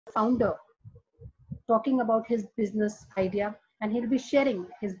founder, talking about his business idea, and he'll be sharing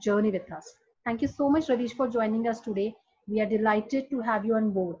his journey with us. Thank you so much, Ravish, for joining us today. We are delighted to have you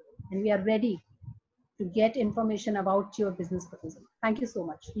on board, and we are ready to get information about your business proposal. Thank you so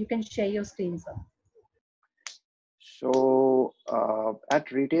much. You can share your screen, sir. So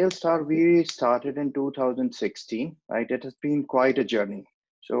at Retail Star, we started in 2016, right? It has been quite a journey.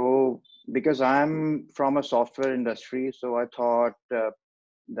 So because I'm from a software industry, so I thought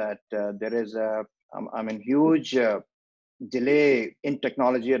that there is I mean, huge delay in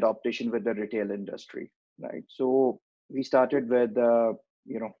technology adoption with the retail industry, right? So we started with,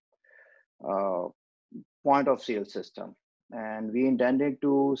 you know, uh, point of sale system, and we intended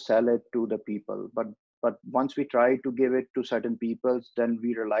to sell it to the people, but once we tried to give it to certain peoples, then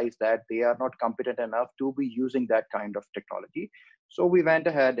we realized that they are not competent enough to be using that kind of technology. So we went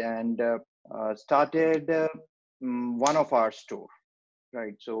ahead and started one of our store,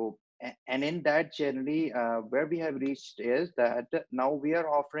 right? So and in that journey, where we have reached is that now we are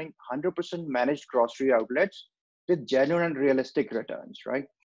offering 100% managed grocery outlets with genuine and realistic returns, right?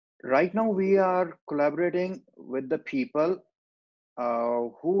 Right now, we are collaborating with the people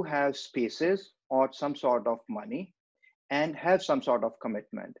who have spaces or some sort of money and have some sort of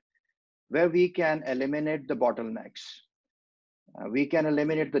commitment, where we can eliminate the bottlenecks. We can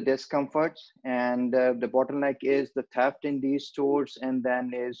eliminate the discomforts, and the bottleneck is the theft in these stores, and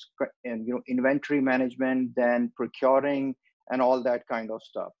then is and, you know, inventory management, then procuring, and all that kind of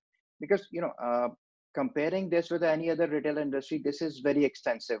stuff. Because comparing this with any other retail industry, this is very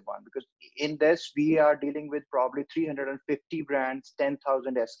extensive one, because in this we are dealing with probably 350 brands,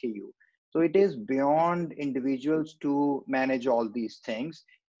 10,000 SKU. So it is beyond individuals to manage all these things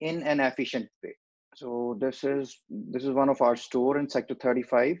in an efficient way. So this is one of our store in Sector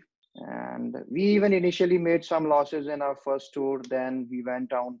 35, and we even initially made some losses in our first store. Then we went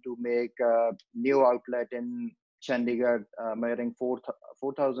down to make a new outlet in Chandigarh, measuring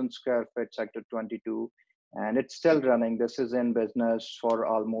 4,000 square feet, Sector 22, and it's still running. This is in business for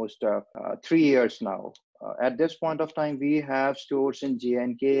almost 3 years now. At this point of time, we have stores in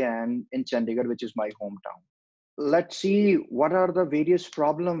JNK and in Chandigarh, which is my hometown. Let's see what are the various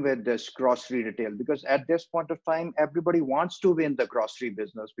problem with this grocery retail, because at this point of time everybody wants to be in the grocery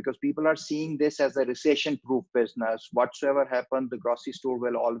business, because people are seeing this as a recession proof business. Whatsoever happens, the grocery store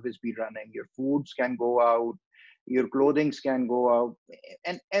will always be running. Your foods can go out, your clothings can go out,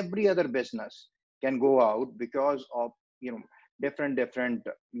 and every other business can go out because of different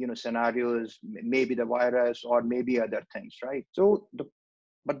scenarios, maybe the virus or maybe other things, right? So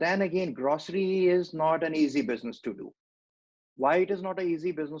but then again, grocery is not an easy business to do. Why it is not an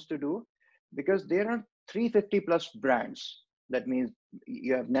easy business to do? Because there are 350 plus brands. That means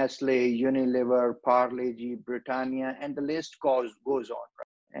you have Nestle, Unilever, Parle-G, Britannia, and the list goes on.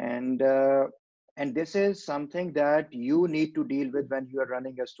 Right? And this is something that you need to deal with when you are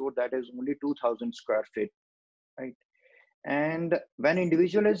running a store that is only 2,000 square feet, right? And when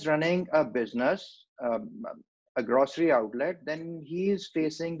individual is running a business, a grocery outlet, then he is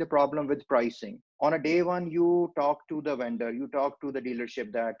facing the problem with pricing. On a day one, you talk to the vendor, you talk to the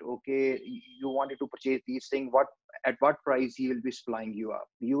dealership that, okay, you wanted to purchase these things, at what price he will be supplying you up.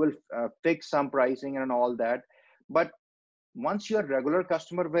 You will fix some pricing and all that. But once you're a regular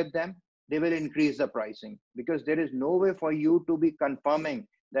customer with them, they will increase the pricing, because there is no way for you to be confirming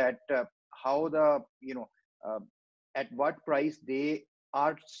that how the, uh, at what price they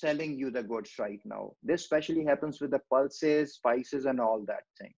are selling you the goods right now. This especially happens with the pulses, spices, and all that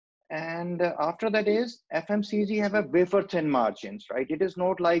thing. And after that is FMCG have a wafer thin margins, right? It is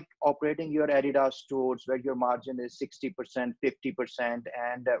not like operating your Adidas stores where your margin is 60%, 50%,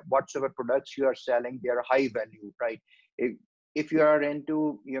 and whatsoever products you are selling, they are high value, right? If you are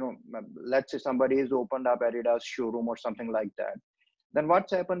into, let's say somebody has opened up Adidas showroom or something like that, then what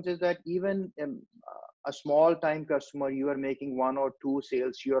happens is that even a small time customer, you are making one or two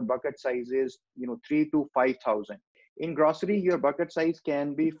sales, your bucket size is 3 to 5,000. In grocery, your bucket size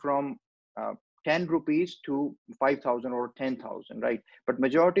can be from 10 rupees to 5,000 or 10,000, right? But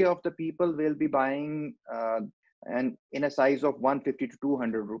majority of the people will be buying and in a size of 150 to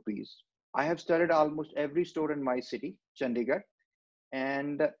 200 rupees. I have studied almost every store in my city, Chandigarh,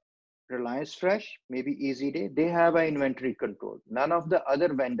 and Reliance Fresh, maybe Easy Day, they have an inventory control. None of the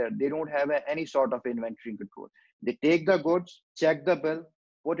other vendor, they don't have any sort of inventory control. They take the goods, check the bill,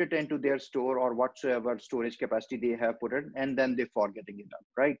 put it into their store or whatsoever storage capacity they have put it, and then they forgetting it up,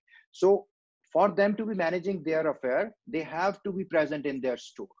 right? So for them to be managing their affair, they have to be present in their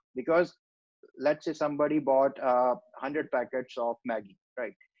store, because let's say somebody bought 100 packets of Maggie,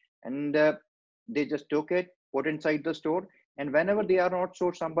 right? And they just took it, put inside the store. And whenever they are not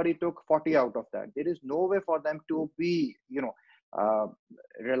sold, somebody took 40 out of that. There is no way for them to be, uh,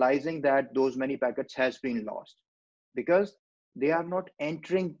 realizing that those many packets has been lost, because they are not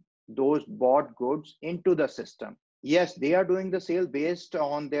entering those bought goods into the system. Yes, they are doing the sale based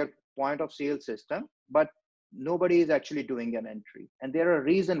on their point of sale system, but nobody is actually doing an entry. And there are a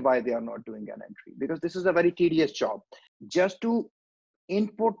reason why they are not doing an entry, because this is a very tedious job. Just to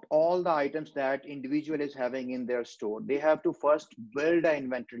input all the items that individual is having in their store, they have to first build an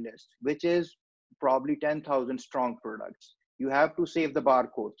inventory list, which is probably 10,000 strong products. You have to save the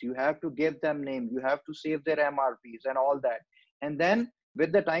barcodes, you have to give them name, you have to save their MRPs and all that. And then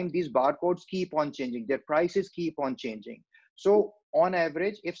with the time, these barcodes keep on changing, their prices keep on changing. So on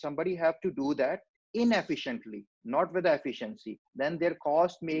average, if somebody have to do that inefficiently, not with efficiency, then their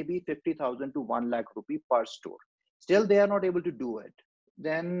cost may be 50,000 to 1 lakh rupee per store. Still they are not able to do it.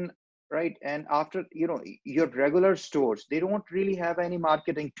 Then, right, and after, your regular stores, they don't really have any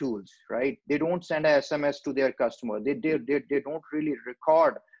marketing tools, right? They don't send a SMS to their customer, they don't really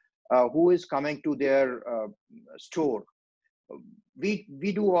record who is coming to their store.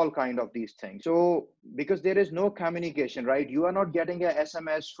 We do all kind of these things. So because there is no communication, right, you are not getting a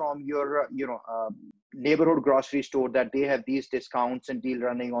SMS from your neighborhood grocery store that they have these discounts and deal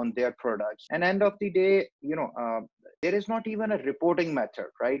running on their products. And end of the day, there is not even a reporting method,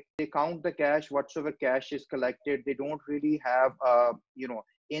 right? They count the cash, whatsoever cash is collected. They don't really have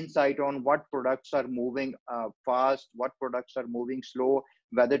insight on what products are moving fast, what products are moving slow,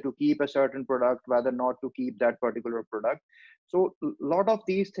 whether to keep a certain product, whether not to keep that particular product. So a lot of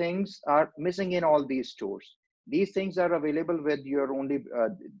these things are missing in all these stores. These things are available with your only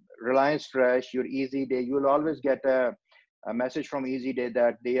Reliance Fresh, your Easy Day. You'll always get a message from Easy Day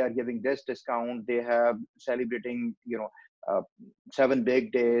that they are giving this discount. They have celebrating, uh, 7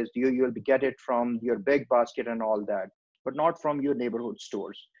 big days. You'll get it from your big basket and all that, but not from your neighborhood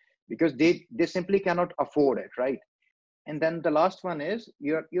stores, because they simply cannot afford it, right? And then the last one is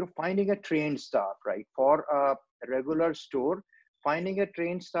you're finding a trained staff, right? For a regular store, finding a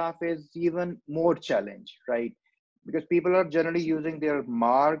trained staff is even more challenge, right? Because people are generally using their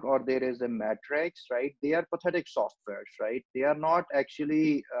mark, or there is a matrix, right? They are pathetic softwares, right? They are not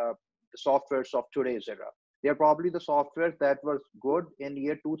actually the softwares of today's era. They are probably the software that was good in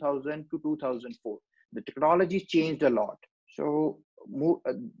year 2000 to 2004. The technology changed a lot. So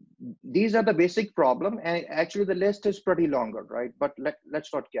these are the basic problem, and actually the list is pretty longer, right? But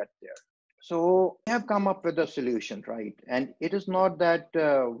let's not get there. So we have come up with a solution, right? And it is not that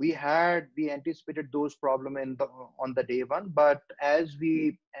we anticipated those problem on the day one, but as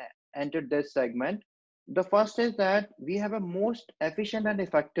we entered this segment, the first is that we have a most efficient and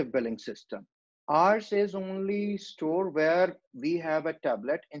effective billing system. Ours is only store where we have a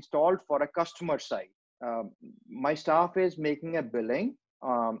tablet installed for a customer side. My staff is making a billing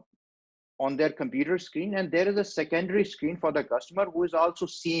on their computer screen, and there is a secondary screen for the customer who is also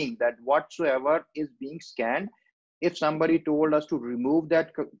seeing that whatsoever is being scanned. If somebody told us to remove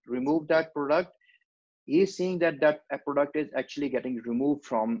that product, he is seeing that a product is actually getting removed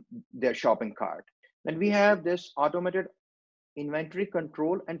from their shopping cart. Then we have this automated inventory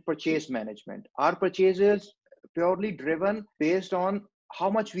control and purchase management. Our purchase is purely driven based on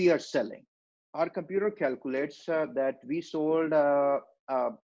how much we are selling. Our computer calculates that we sold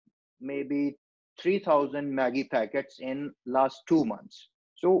maybe 3,000 Maggie packets in last 2 months.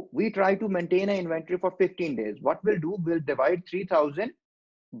 So we try to maintain an inventory for 15 days. What we'll do, we'll divide 3,000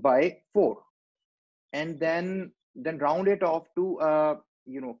 by 4, and then round it off to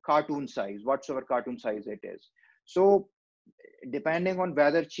cartoon size, whatsoever cartoon size it is. So depending on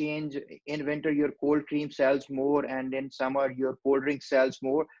weather change, in winter your cold cream sells more, and in summer your cold drink sells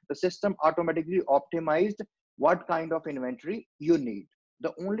more. The system automatically optimized what kind of inventory you need.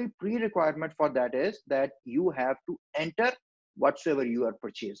 The only pre-requirement for that is that you have to enter whatsoever you are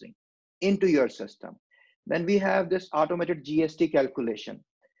purchasing into your system. Then we have this automated GST calculation.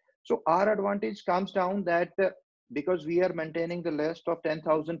 So our advantage comes down that because we are maintaining the list of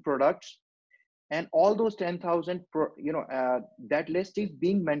 10,000 products, and all those 10,000 that list is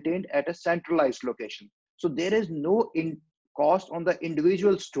being maintained at a centralized location. So there is no cost on the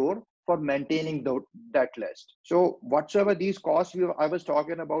individual store for maintaining that list. So whatsoever these costs I was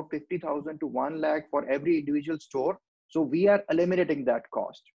talking about, 50,000 to 1 lakh for every individual store, so we are eliminating that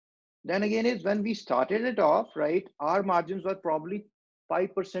cost. Then again is when we started it off, right, our margins were probably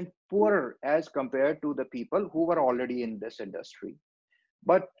 5% poorer as compared to the people who were already in this industry.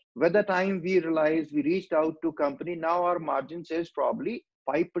 But with the time we realized, we reached out to company, now our margins is probably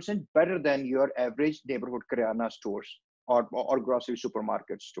 5% better than your average neighborhood Kirana stores or grocery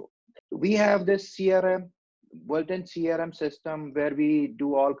supermarket store. We have this CRM, built-in CRM system where we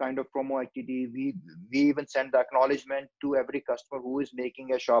do all kind of promo activity. We even send the acknowledgement to every customer who is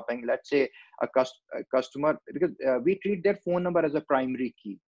making a shopping. Let's say a customer, because we treat their phone number as a primary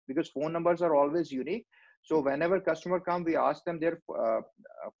key, because phone numbers are always unique. So whenever customer come, we ask them their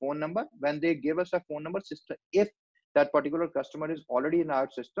phone number. When they give us a phone number system, if that particular customer is already in our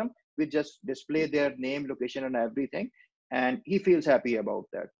system, we just display their name, location, and everything, and he feels happy about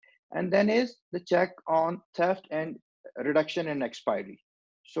that. And then is the check on theft and reduction in expiry.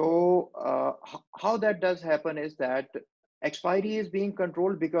 So how that does happen is that expiry is being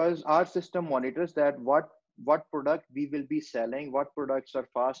controlled because our system monitors that what product we will be selling, what products are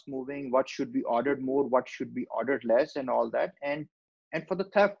fast moving, what should be ordered more, what should be ordered less, and all that. And for the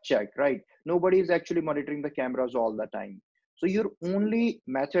theft check, right, nobody is actually monitoring the cameras all the time. So your only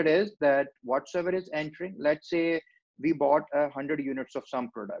method is that whatsoever is entering, let's say we bought 100 units of some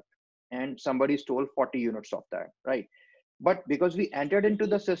product and somebody stole 40 units of that, right? But because we entered into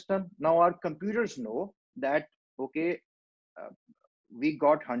the system, now our computers know that, okay, uh, we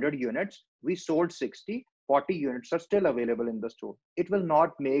got 100 units, we sold 60, 40 units are still available in the store. It will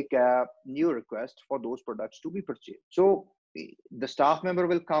not make a new request for those products to be purchased. So the staff member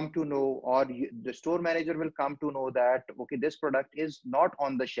will come to know, or the store manager will come to know that, okay, this product is not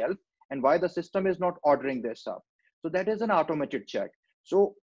on the shelf, and why the system is not ordering this up. So that is an automated check.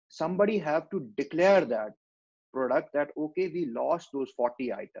 So somebody have to declare that product that, okay, we lost those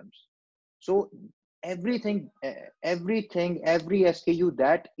 40 items. So everything, every SKU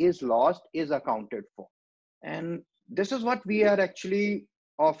that is lost is accounted for. And this is what we are actually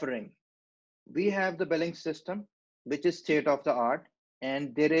offering. We have the billing system, which is state of the art,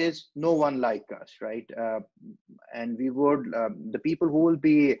 and there is no one like us, right? And we would, the people who will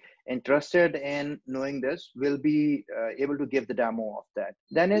be interested in knowing this will be able to give the demo of that.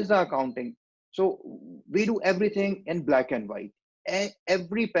 Then is the accounting. So we do everything in black and white.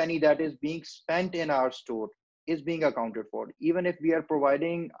 Every penny that is being spent in our store is being accounted for. Even if we are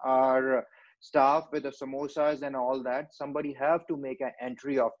providing our staff with the samosas and all that, somebody have to make an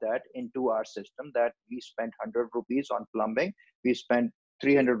entry of that into our system that we spent 100 rupees on plumbing, we spent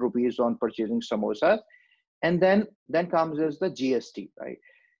 300 rupees on purchasing samosas. And then comes is the GST, right?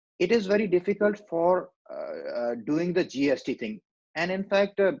 It is very difficult for doing the GST thing. And in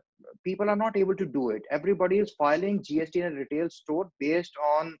fact, people are not able to do it. Everybody is filing GST in a retail store based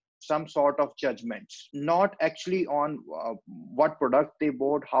on some sort of judgments, not actually on what product they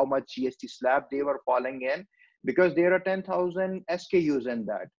bought, how much GST slab they were falling in, because there are 10,000 SKUs in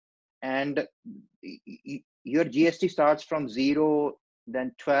that. And your GST starts from 0,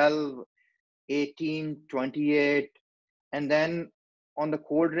 then 12, 18, 28, and then on the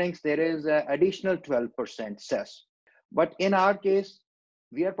cold drinks there is an additional 12% cess. But in our case,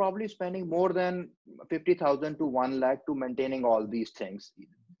 we are probably spending more than 50,000 to 1 lakh to maintaining all these things,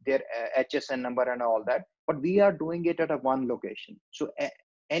 their HSN number and all that. But we are doing it at a one location. So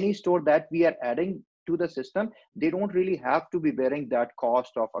any store that we are adding to the system, they don't really have to be bearing that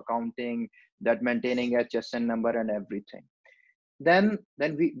cost of accounting, that maintaining HSN number and everything. Then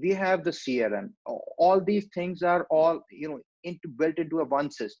we have the CRM. All these things are all, built into a one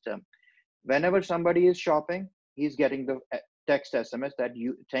system. Whenever somebody is shopping, he's getting the text SMS that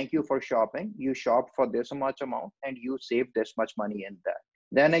you thank you for shopping, you shopped for this much amount and you saved this much money in that.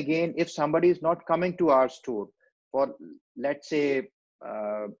 Then again, if somebody is not coming to our store for, let's say,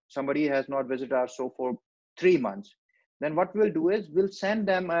 somebody has not visited our store for 3 months, then what we'll do is we'll send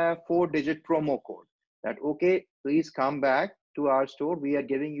them a 4-digit promo code that, okay, please come back to our store, we are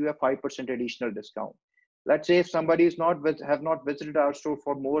giving you a 5% additional discount. Let's say if somebody is not have not visited our store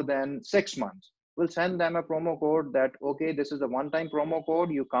for more than 6 months, we'll send them a promo code that, okay, this is a one-time promo code,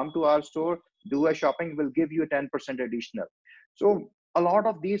 you come to our store, do a shopping, we'll give you a 10% additional. So a lot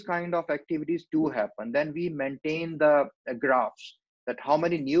of these kind of activities do happen. Then we maintain the graphs that how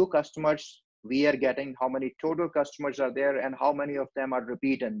many new customers we are getting, how many total customers are there, and how many of them are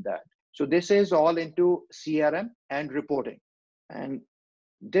repeat in that. So this is all into CRM and reporting. And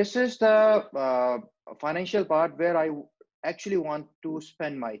this is the financial part where I actually want to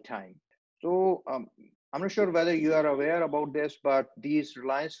spend my time. So I'm not sure whether you are aware about this, but these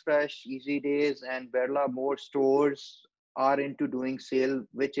Reliance Fresh, Easy Days, and Berla More stores are into doing sale,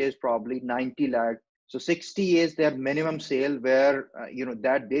 which is probably 90 lakh. So 60 is their minimum sale where,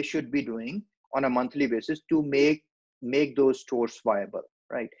 that they should be doing on a monthly basis to make those stores viable,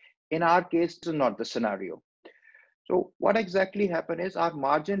 right? In our case, this is not the scenario. So what exactly happened is our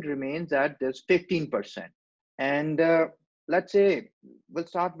margin remains at this 15%. And let's say, we'll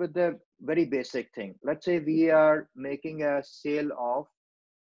start with the very basic thing. Let's say we are making a sale of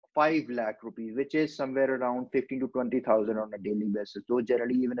 5 lakh rupees, which is somewhere around 15 to 20,000 on a daily basis. Though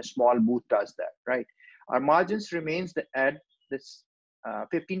generally even a small booth does that, right? Our margins remains at this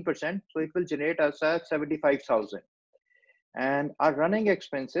 15%, so it will generate us at 75,000. And our running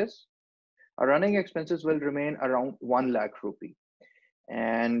expenses will remain around 1 lakh rupee.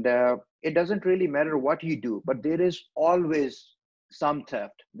 And it doesn't really matter what you do, but there is always some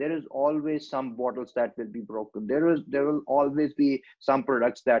theft. There is always some bottles that will be broken. There will always be some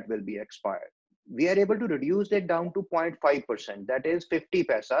products that will be expired. We are able to reduce it down to 0.5%, that is 50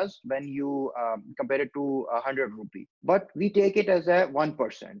 paisas when you compare it to 100 rupee, but we take it as a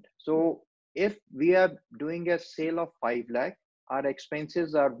 1%. So if we are doing a sale of 5 lakh, our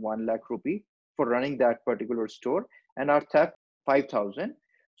expenses are 1 lakh rupee for running that particular store, and our theft 5,000.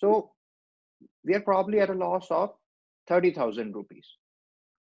 So we are probably at a loss of 30,000 rupees.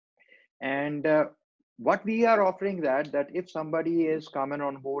 And what we are offering that if somebody is coming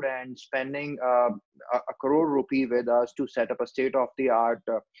on board and spending a crore rupee with us to set up a state of the art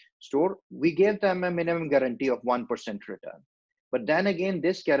store, we give them a minimum guarantee of 1% return. But then again,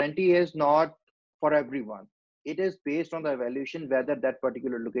 this guarantee is not for everyone. It is based on the evaluation whether that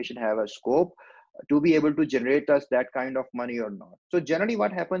particular location have a scope to be able to generate us that kind of money or not. So generally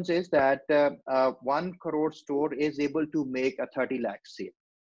what happens is that 1 crore store is able to make a 30 lakh sale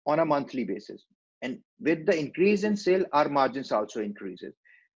on a monthly basis. And with the increase in sale, our margins also increases.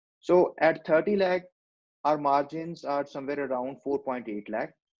 So at 30 lakh, our margins are somewhere around 4.8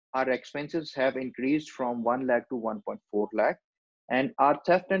 lakh. Our expenses have increased from 1 lakh to 1.4 lakh. And our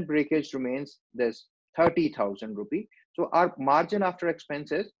theft and breakage remains this 30,000 rupee. So our margin after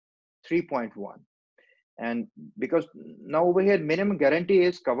expenses 3.1. And because now over here minimum guarantee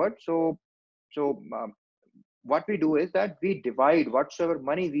is covered, so what we do is that we divide whatsoever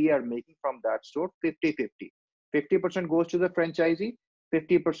money we are making from that store 50-50. 50% goes to the franchisee,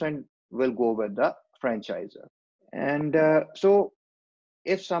 50% will go with the franchisor. And so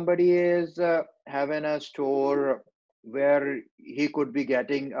if somebody is having a store where he could be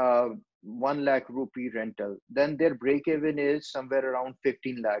getting 1 lakh rupee rental, then their break even is somewhere around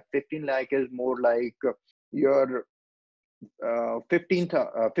 15 lakh. 15 lakh is more like your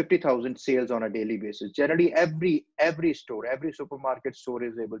 50,000 sales on a daily basis. Generally, every store, every supermarket store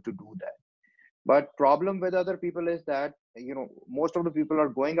is able to do that. But problem with other people is that most of the people are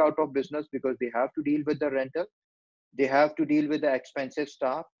going out of business because they have to deal with the rental, they have to deal with the expensive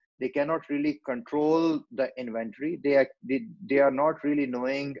staff. They cannot really control the inventory. They are not really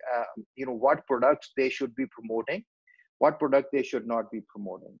knowing what products they should be promoting, what product they should not be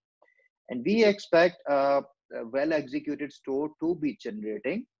promoting. And we expect a well executed store to be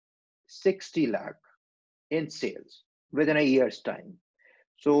generating 60 lakh in sales within a year's time.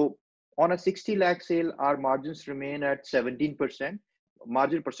 So on a 60 lakh sale, our margins remain at 17%.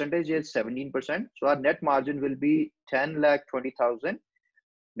 Margin percentage is 17%. So our net margin will be 10 lakh 20,000.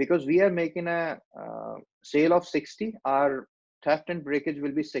 Because we are making a sale of 60, our theft and breakage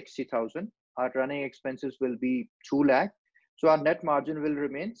will be 60,000. Our running expenses will be 2 lakh. So our net margin will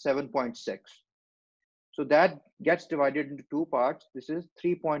remain 7.6. So that gets divided into two parts. This is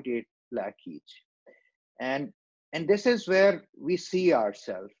 3.8 lakh each. And this is where we see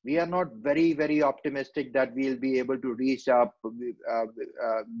ourselves. We are not very, very optimistic that we'll be able to reach up,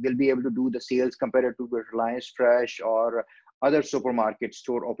 we'll be able to do the sales compared to the Reliance Fresh or other supermarket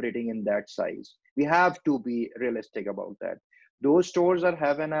store operating in that size. We have to be realistic about that. Those stores are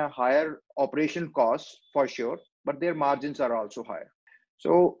having a higher operation cost for sure, but their margins are also higher.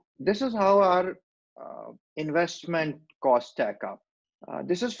 So this is how our investment costs stack up.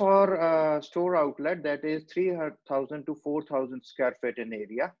 This is for a store outlet that is 3,000 to 4,000 square feet in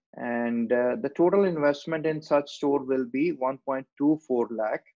area. And the total investment in such store will be 1.24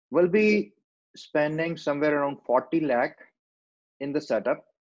 lakh. We'll be spending somewhere around 40 lakh in the setup,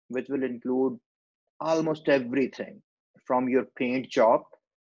 which will include almost everything from your paint job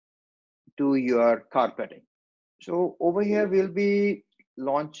to your carpeting. So over here, we'll be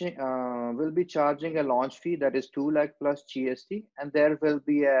charging a launch fee that is 2 lakh plus GST, and there will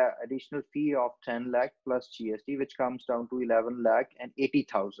be a additional fee of 10 lakh plus GST, which comes down to 11 lakh and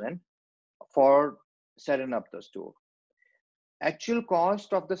 80,000 for setting up the store. Actual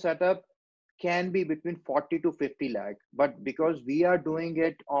cost of the setup can be between 40 to 50 lakh, but because we are doing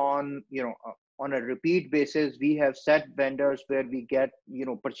it on on a repeat basis, we have set vendors where we get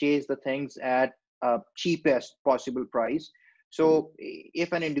purchase the things at cheapest possible price. So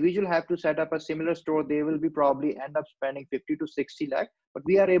if an individual have to set up a similar store, they will be probably end up spending 50 to 60 lakh, but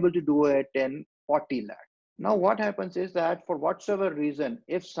we are able to do it in 40 lakh. Now what happens is that for whatsoever reason,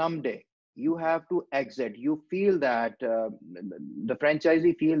 if someday you have to exit. You feel that the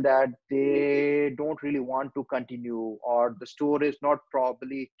franchisee feel that they don't really want to continue, or the store is not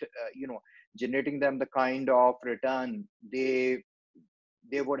probably generating them the kind of return they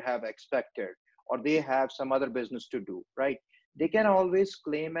would have expected, or they have some other business to do, right? They can always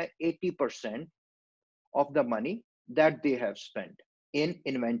claim a 80% of the money that they have spent in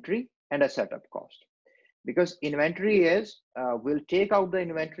inventory and a setup cost. Because inventory is, we'll take out the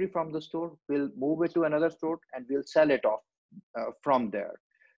inventory from the store, we'll move it to another store, and we'll sell it off from there.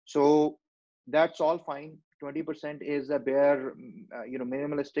 So that's all fine. 20% is a bare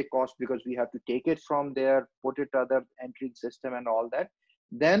minimalistic cost, because we have to take it from there, put it other entry system and all that.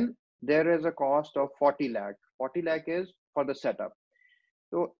 Then there is a cost of 40 lakh. 40 lakh is for the setup.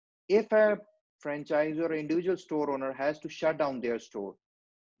 So if a franchise or individual store owner has to shut down their store,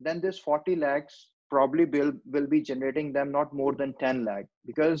 then this 40 lakhs probably will be generating them not more than 10 lakh,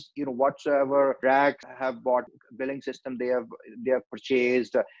 because whatsoever racks have bought, billing system they have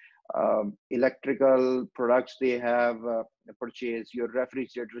purchased, electrical products they have purchased, your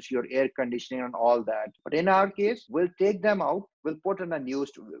refrigerators, your air conditioning and all that. But in our case, we'll take them out, we'll put in a new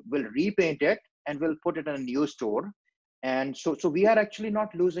we'll repaint it, and we'll put it in a new store. And so we are actually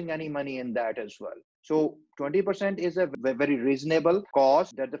not losing any money in that as well. So 20% is a very reasonable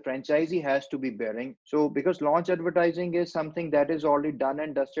cost that the franchisee has to be bearing. So because launch advertising is something that is already done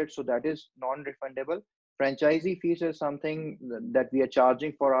and dusted, so that is non-refundable. Franchisee fees is something that we are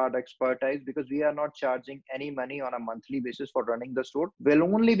charging for our expertise, because we are not charging any money on a monthly basis for running the store. We'll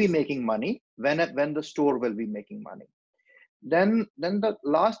only be making money when the store will be making money. Then the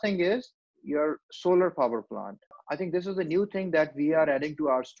last thing is your solar power plant. I think this is a new thing that we are adding to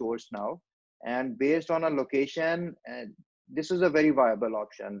our stores now, and based on a location, this is a very viable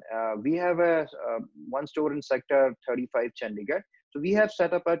option. We have one store in sector 35 Chandigarh. So we have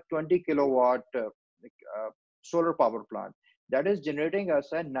set up a 20 kilowatt solar power plant that is generating us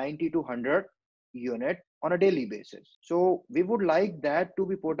a 90 to 100 unit on a daily basis. So we would like that to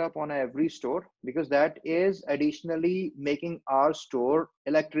be put up on every store, because that is additionally making our store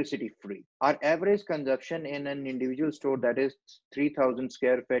electricity free. Our average consumption in an individual store that is 3,000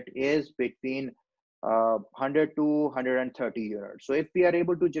 square feet is between 100 to 130 units. So if we are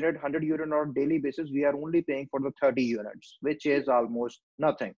able to generate 100 units on a daily basis, we are only paying for the 30 units, which is almost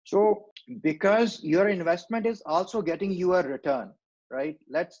nothing. So because your investment is also getting you a return, right?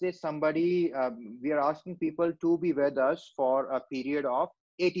 Let's say somebody, we are asking people to be with us for a period of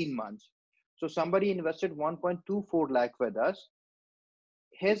 18 months. So somebody invested 1.24 lakh with us,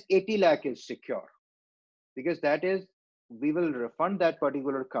 his 80 lakh is secure, because that is, we will refund that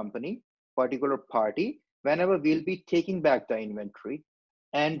particular company, particular party, whenever we'll be taking back the inventory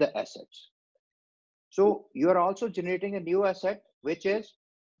and the assets. So you are also generating a new asset, which is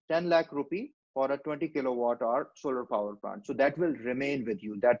 10 lakh rupee for a 20 kilowatt hour solar power plant. So that will remain with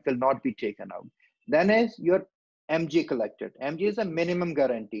you. That will not be taken out. Then is your MG collected. MG is a minimum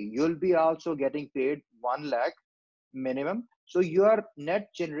guarantee. You'll be also getting paid 1 lakh minimum. So your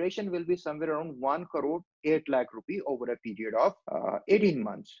net generation will be somewhere around 1 crore 8 lakh rupee over a period of 18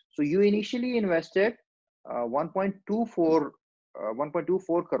 months. So you initially invested 1.24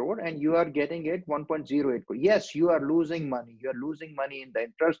 1.24 crore, and you are getting it 1.08 crore. Yes, you are losing money. You are losing money in the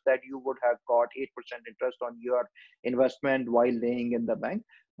interest that you would have got 8% interest on your investment while laying in the bank.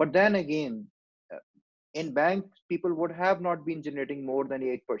 But then again, in bank, people would have not been generating more than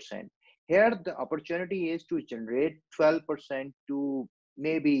 8%. Here, the opportunity is to generate 12% to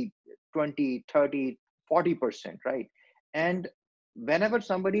maybe 20, 30, 40%, right? And whenever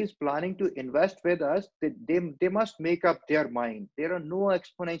somebody is planning to invest with us, they must make up their mind. There are no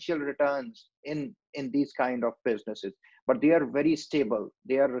exponential returns in these kind of businesses, but they are very stable.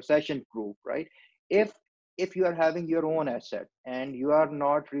 They are recession proof, right? If you are having your own asset and you are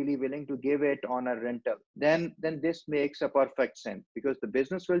not really willing to give it on a rental, then this makes a perfect sense, because the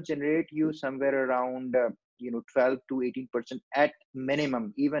business will generate you somewhere around 12 to 18% at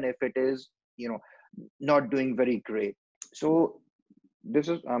minimum, even if it is not doing very great. So this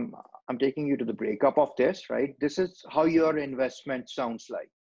is I'm taking you to the breakup of this, right? This is how your investment sounds like.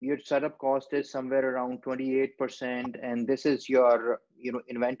 Your setup cost is somewhere around 28%, and this is your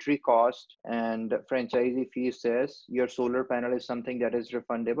inventory cost, and franchisee fee says your solar panel is something that is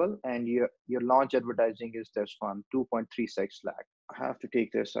refundable, and your launch advertising is this one, 2.36 lakh. I have to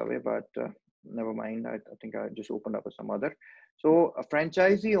take this away, but never mind. I think I just opened up some other. So a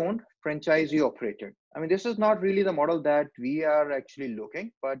franchisee owned, franchisee operated. I mean, this is not really the model that we are actually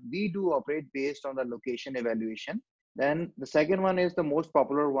looking, but we do operate based on the location evaluation. Then the second one is the most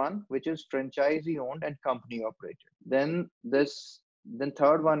popular one, which is franchisee owned and company operated. Then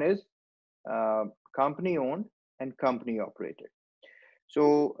third one is uh, company owned, and company operated.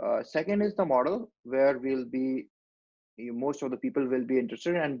 So second is the model where we'll be most of the people will be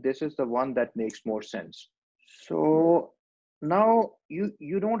interested, and this is the one that makes more sense. So now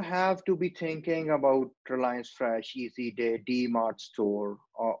you don't have to be thinking about Reliance Fresh, Easy Day, D-Mart store,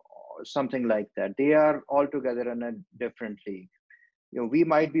 or something like that. They are all together in a different league. We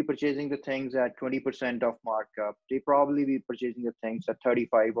might be purchasing the things at 20% of markup. They probably be purchasing the things at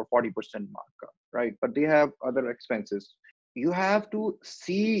 35 or 40% markup, right? But they have other expenses. You have to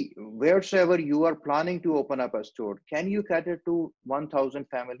see wheresoever you are planning to open up a store, can you cater to 1000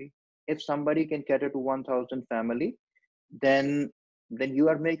 family? If somebody can cater to 1000 family, then you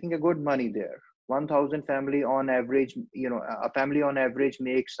are making a good money there. 1000 family on average, a family on average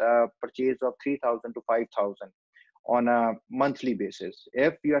makes a purchase of 3000 to 5000 on a monthly basis.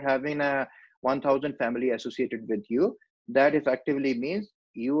 If you're having a 1000 family associated with you, that effectively means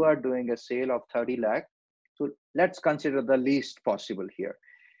you are doing a sale of 30 lakh. So let's consider the least possible here.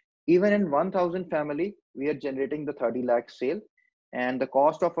 Even in 1000 family, we are generating the 30 lakh sale, and the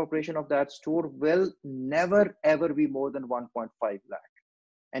cost of operation of that store will never ever be more than 1.5 lakh.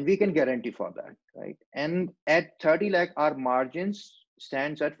 And we can guarantee for that, right? And at 30 lakh, our margins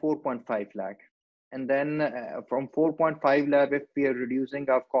stands at 4.5 lakh. And then from 4.5 lakh, if we are reducing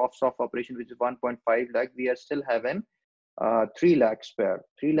our cost of operation, which is 1.5 lakh, we are still having 3 lakh spare.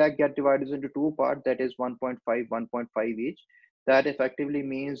 3 lakh get divided into two parts, that is 1.5, 1.5 each. That effectively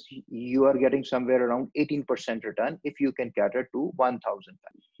means you are getting somewhere around 18% return if you can cater to 1000.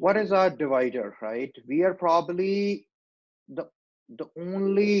 What is our divider, right? We are probably the the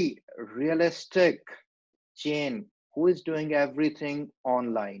only realistic chain who is doing everything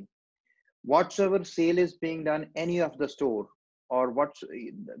online. Whatsoever sale is being done any of the store, or what's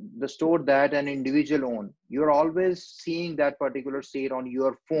the store that an individual own, you're always seeing that particular sale on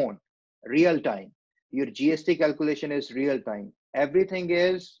your phone, real time. Your GST calculation is real time. Everything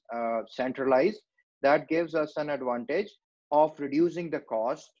is centralized. That gives us an advantage of reducing the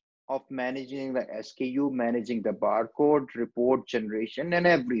cost of managing the SKU, managing the barcode, report generation, and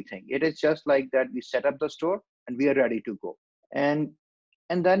everything. It is just like that. We set up the store and we are ready to go. And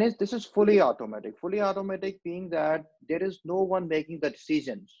then is this is fully automatic being that there is no one making the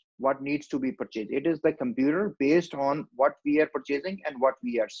decisions what needs to be purchased. It is the computer based on what we are purchasing and what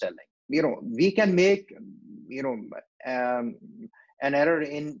we are selling. We can make you know um, an error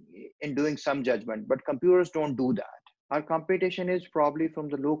in doing some judgment, but computers don't do that. Our competition is probably from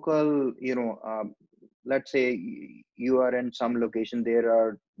the local, let's say you are in some location, there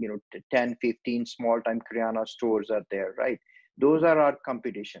are 10, 15 small time Kirana stores are there, right? Those are our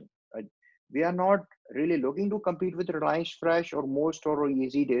competition, right? We are not really looking to compete with Reliance Fresh or most or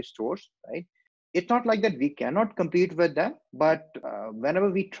Easy Day stores, right? It's not like that we cannot compete with them, but whenever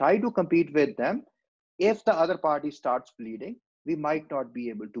we try to compete with them, if the other party starts bleeding, we might not be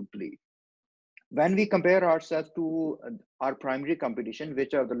able to bleed. When we compare ourselves to our primary competition,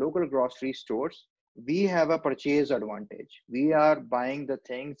 which are the local grocery stores, we have a purchase advantage. We are buying the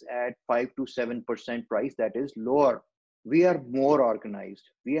things at 5 to 7% price, that is lower. We are more organized.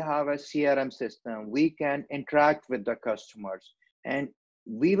 We have a CRM system. We can interact with the customers, and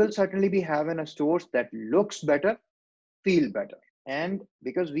we will certainly be having a stores that looks better, feel better. And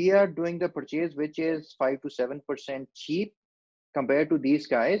because we are doing the purchase, which is 5 to 7% cheap compared to these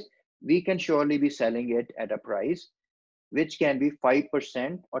guys, we can surely be selling it at a price which can be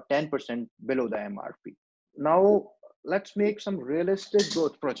 5% or 10% below the MRP. Now, let's make some realistic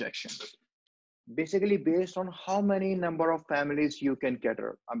growth projections. Basically, based on how many number of families you can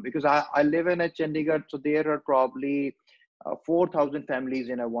cater. Because I live in a Chandigarh, so there are probably 4,000 families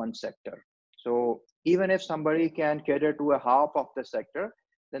in a one sector. So even if somebody can cater to a half of the sector,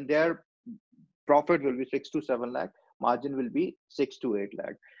 then their profit will be 6 to 7 lakh, margin will be 6 to 8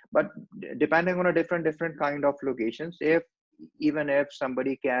 lakh. But depending on a different kind of locations, if even if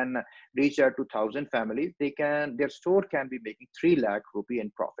somebody can reach out to 1000 families, their store can be making 3 lakh rupee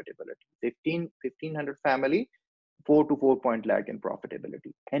in profitability. 1500 family, 4 to 4 point lakh in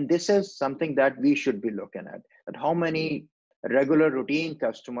profitability. And this is something that we should be looking at, that how many regular routine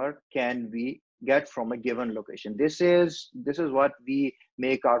customer can we get from a given location. This is what we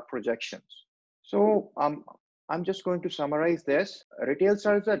make our projections. So I'm just going to summarize this. Retail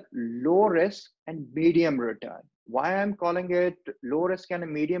starts at low risk and medium return. Why I'm calling it low risk and a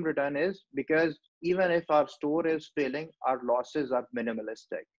medium return is because even if our store is failing, our losses are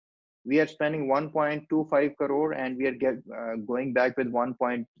minimalistic. We are spending 1.25 crore and we are going back with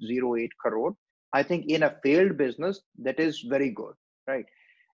 1.08 crore. I think in a failed business, that is very good, right?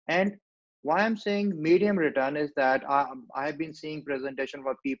 And Why I'm saying medium return is that I've been seeing presentation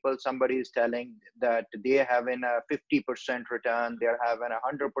where people, somebody is telling that they have in a 50% return, they're having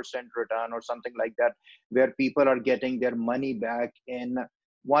 100% return or something like that, where people are getting their money back in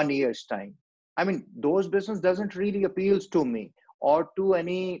 1 year's time. I mean, those business doesn't really appeals to me or to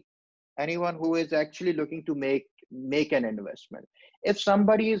anyone who is actually looking to make an investment. If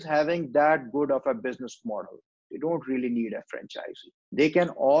somebody is having that good of a business model, they don't really need a franchisee. They can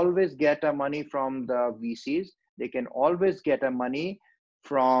always get a money from the VCs. They can always get a money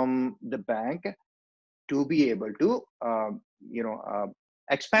from the bank to be able to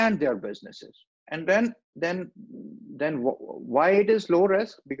expand their businesses. And why it is low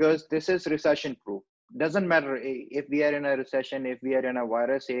risk? Because this is recession proof. Doesn't matter if we are in a recession, if we are in a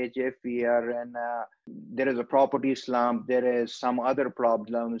virus age, if we are in there is a property slump, there is some other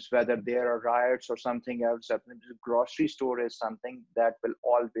problems, whether there are riots or something else. The grocery store is something that will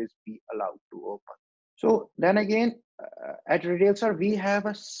always be allowed to open. So then again, at Retail Star, we have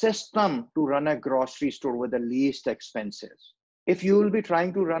a system to run a grocery store with the least expenses. If you will be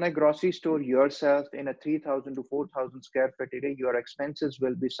trying to run a grocery store yourself in a 3,000 to 4,000 square foot area, your expenses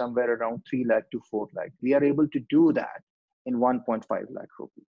will be somewhere around 3 lakh to 4 lakh. We are able to do that in 1.5 lakh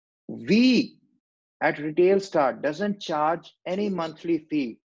rupees. We at Retail Star doesn't charge any monthly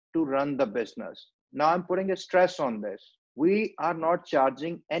fee to run the business. Now I'm putting a stress on this. We are not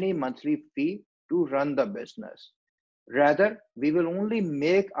charging any monthly fee to run the business. Rather, we will only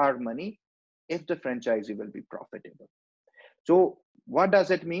make our money if the franchisee will be profitable. So what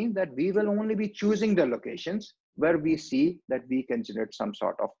does it mean? That we will only be choosing the locations where we see that we can generate some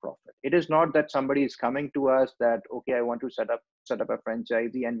sort of profit. It is not that somebody is coming to us that, okay, I want to set up a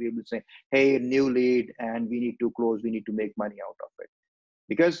franchisee, and we will say, hey, new lead, and we need to close, we need to make money out of it.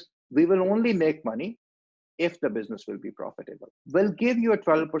 Because we will only make money if the business will be profitable. We'll give you a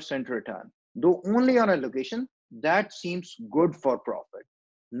 12% return, though only on a location that seems good for profit.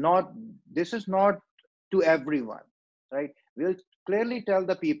 This is not to everyone, right? We'll clearly tell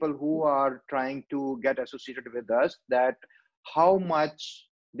the people who are trying to get associated with us that how much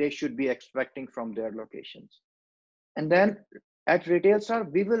they should be expecting from their locations. And then at Retail Star,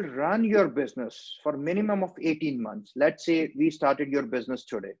 we will run your business for minimum of 18 months. Let's say we started your business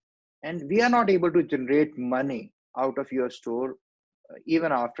today, and we are not able to generate money out of your store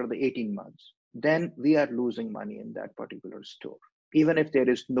even after the 18 months. Then we are losing money in that particular store, even if there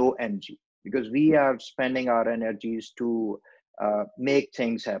is no NG, because we are spending our energies to make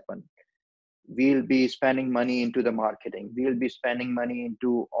things happen. We'll be spending money into the marketing. We'll be spending money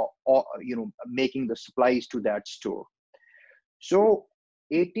into making the supplies to that store. So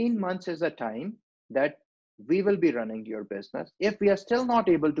 18 months is the time that we will be running your business. If we are still not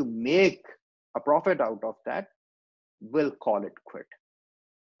able to make a profit out of that, we'll call it quit.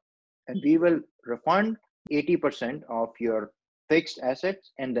 And we will refund 80% of your fixed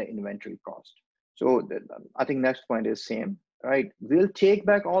assets and the inventory cost. So I think next point is same, right? We'll take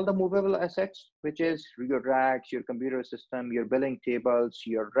back all the movable assets, which is your racks, your computer system, your billing tables,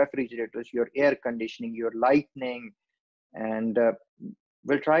 your refrigerators, your air conditioning, your lighting, and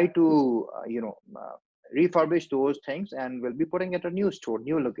we'll try to refurbish those things, and we'll be putting it a new store,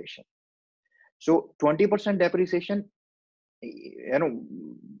 new location. So 20% depreciation,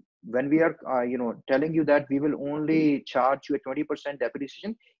 when we are telling you that we will only charge you a 20%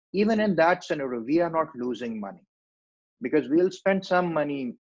 depreciation, even in that scenario we are not losing money, because we'll spend some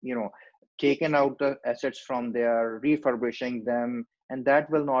money taking out the assets from there, refurbishing them, and that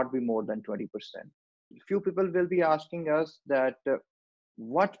will not be more than 20%. Few people will be asking us that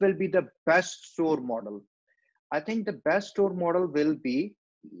what will be the best store model. I think the best store model will be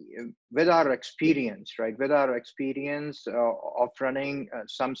with our experience, right? With our experience of running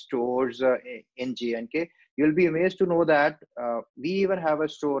some stores in J&K, you'll be amazed to know that we even have a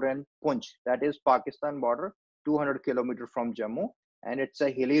store in Punch, that is Pakistan border, 200 kilometers from Jammu, and it's a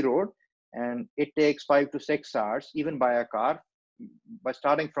hilly road, and it takes 5 to 6 hours, even by a car, by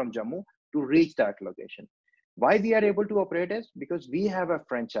starting from Jammu to reach that location. Why we are able to operate is because we have a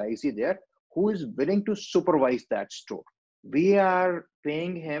franchisee there who is willing to supervise that store. We are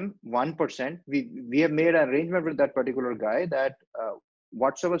paying him 1%. We have made an arrangement with that particular guy that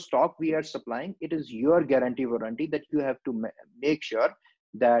whatsoever stock we are supplying, it is your guarantee warranty that you have to make sure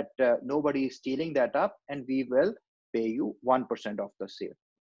that nobody is stealing that up, and we will pay you 1% of the sale.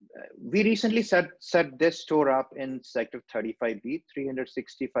 We recently set this store up in sector 35B,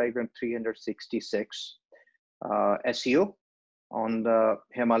 365 and 366 SEO on the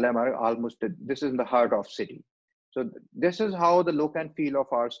Himalaya Marg, almost this is in the heart of city. So this is how the look and feel of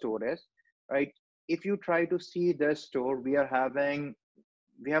our store is, right? If you try to see this store, we are having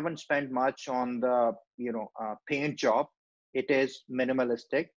we haven't spent much on the paint job. It is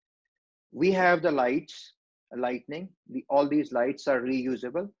minimalistic. We have the lights, lightning. All these lights are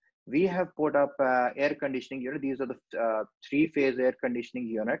reusable. We have put up air conditioning unit. These are the three-phase air conditioning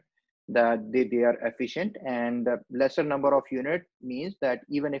unit that they are efficient, and lesser number of unit means that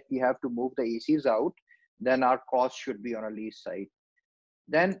even if we have to move the ACs out, then our cost should be on a lease side.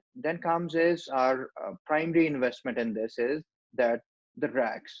 Then comes is our primary investment in this is that the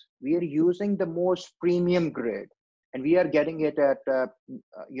racks. We are using the most premium grade, and we are getting it at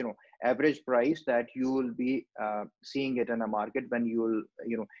average price that you will be seeing it in a market when you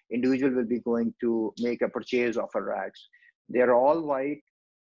will individual will be going to make a purchase of a racks. They are all white,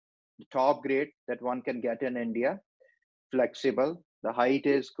 top grade that one can get in India, flexible. The height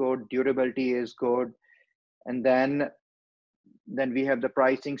is good, durability is good, and then we have the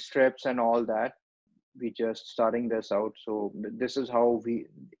pricing strips and all that. We just starting this out, so this is how we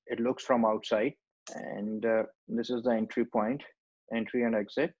it looks from outside, and this is the entry point, entry and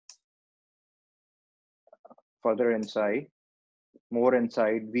exit. Further inside, more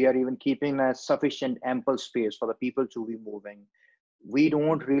inside, we are even keeping a sufficient ample space for the people to be moving. We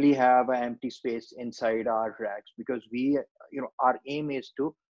don't really have an empty space inside our racks because we our aim is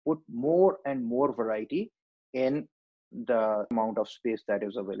to put more and more variety in the amount of space that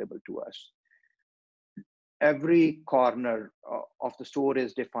is available to us. Every corner of the store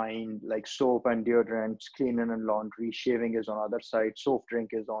is defined, like soap and deodorants, cleaning and laundry, shaving is on other side, soft drink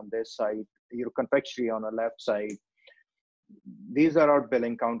is on this side, your confectionery on the left side. These are our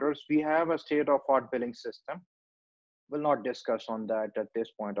billing counters. We have a state of art billing system. We'll not discuss on that at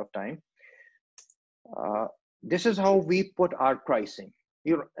this point of time. This is how we put our pricing.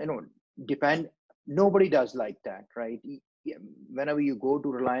 Depend. Nobody does like that, right? Whenever you go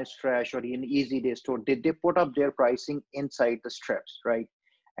to Reliance Fresh or in Easy Day store, they put up their pricing inside the strips, right?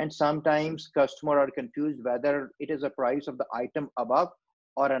 And sometimes customer are confused whether it is a price of the item above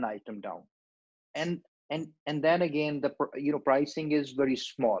or an item down. And then again, the pricing is very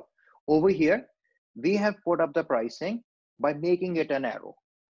small. Over here, we have put up the pricing by making it an arrow,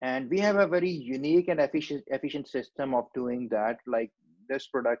 and we have a very unique and efficient system of doing that. Like this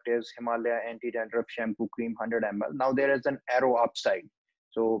product is Himalaya anti-dandruff shampoo cream 100 ml. Now there is an arrow upside,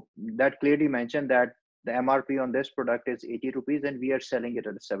 so that clearly mentioned that the MRP on this product is 80 rupees and we are selling it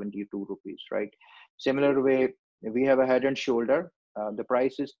at 72 rupees, right? Similar way, we have a head and shoulder. The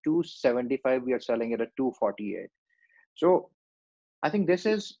price is 275. We are selling it at 248. So I think this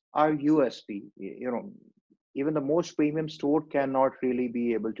is our USP. Even the most premium store cannot really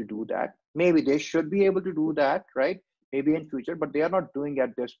be able to do that. Maybe they should be able to do that, right? Maybe in future, but they are not doing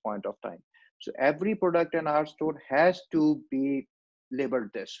at this point of time. So every product in our store has to be labeled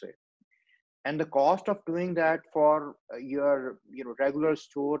this way. And the cost of doing that for your regular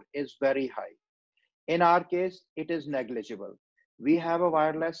store is very high. In our case, it is negligible. We have a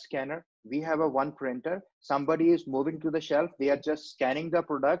wireless scanner. We have a one printer. Somebody is moving to the shelf. They are just scanning the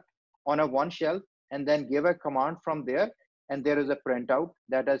product on a one shelf and then give a command from there. And there is a printout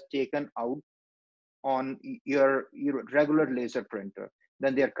that is taken out on your regular laser printer.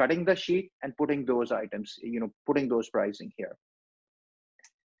 Then they are cutting the sheet and putting those items, putting those pricing here.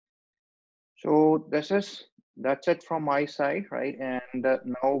 So that's it from my side, right? And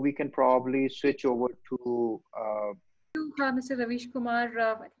now we can probably switch over to Mr. Ravish Kumar.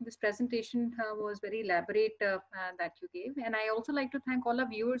 I think this presentation was very elaborate that you gave. And I also like to thank all our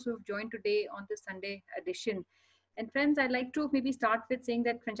viewers who have joined today on this Sunday edition. And friends, I'd like to maybe start with saying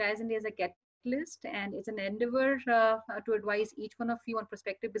that Franchise India is a catalyst and it's an endeavor to advise each one of you on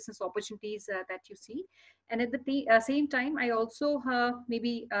prospective business opportunities that you see. And at the same time, I also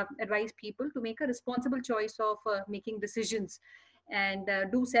maybe advise people to make a responsible choice of making decisions and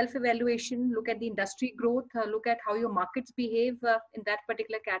do self-evaluation, look at the industry growth, look at how your markets behave in that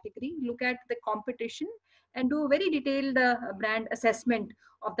particular category, look at the competition, and do a very detailed brand assessment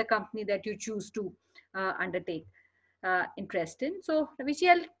of the company that you choose to undertake interest in. So, Vishi,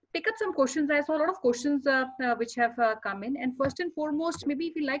 I'll pick up some questions. I saw a lot of questions which have come in. And first and foremost, maybe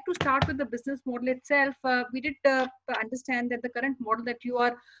if you like to start with the business model itself, we did understand that the current model that you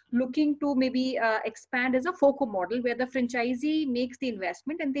are looking to maybe expand is a FOCO model where the franchisee makes the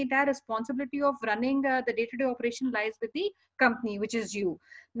investment and the entire responsibility of running the day-to-day operation lies with the company, which is you.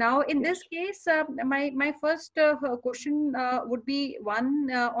 Now, in this case, my first question would be one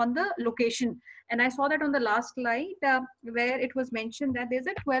on the location. And I saw that on the last slide where it was mentioned that there's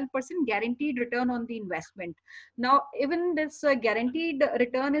a 12% guaranteed return on the investment. Now, even this guaranteed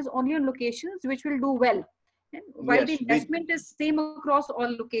return is only on locations which will do well. And while the yes, we investment is same across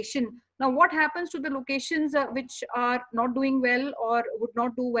all location, Now, what happens to the locations which are not doing well or would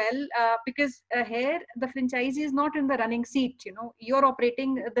not do well? Because here the franchisee is not in the running seat. You're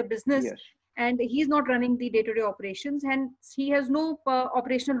operating the business, Yes. and he's not running the day-to-day operations, and he has no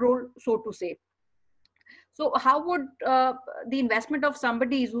operational role, so to say. So how would the investment of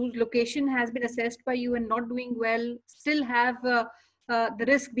somebody whose location has been assessed by you and not doing well still have the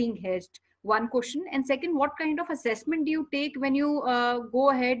risk being hedged? One question. And second, what kind of assessment do you take when you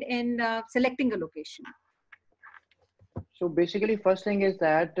go ahead and selecting a location? So basically, first thing is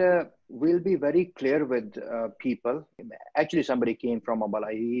that we'll be very clear with people. Actually, somebody came from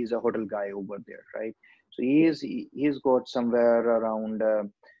Ambala. He's a hotel guy over there, right? So he's got somewhere around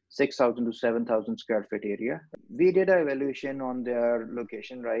 6,000 to 7,000 square feet area. We did an evaluation on their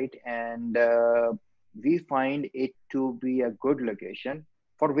location, right? And we find it to be a good location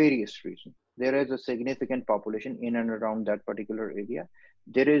for various reasons. There is a significant population in and around that particular area.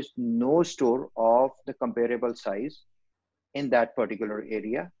 There is no store of the comparable size in that particular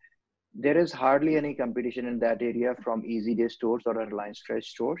area. There is hardly any competition in that area from Easy Day stores or Reliance Fresh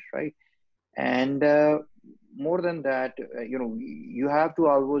stores, right? And more than that, you have to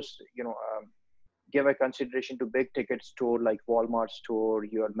always, give a consideration to big ticket store like Walmart store,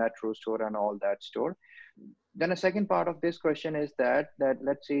 your Metro store, and all that store. Then a second part of this question is that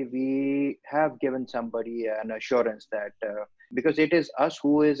let's say we have given somebody an assurance that because it is us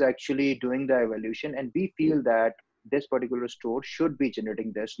who is actually doing the evaluation, and we feel that this particular store should be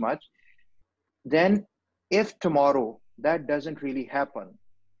generating this much. Then if tomorrow that doesn't really happen,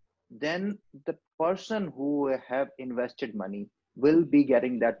 then the person who have invested money will be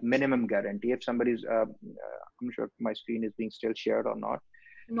getting that minimum guarantee. If somebody's I'm sure my screen is being still shared or not,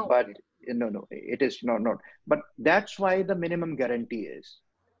 No. but no, it is not. But that's why the minimum guarantee is,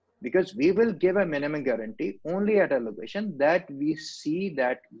 because we will give a minimum guarantee only at a location that we see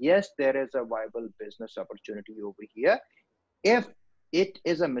that yes, there is a viable business opportunity over here. If it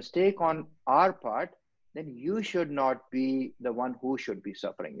is a mistake on our part, then you should not be the one who should be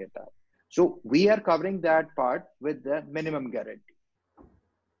suffering it out. So we are covering that part with the minimum guarantee.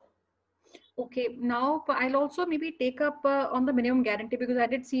 Okay, now I'll also maybe take up on the minimum guarantee, because I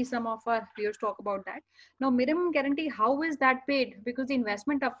did see some of our peers talk about that. Now, minimum guarantee, how is that paid? Because the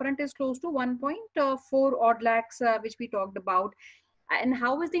investment upfront is close to 1.4 odd lakhs, which we talked about. And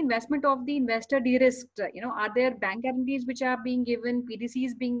how is the investment of the investor de-risked? Are there bank guarantees which are being given,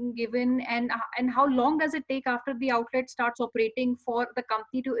 PDCs being given, and how long does it take after the outlet starts operating for the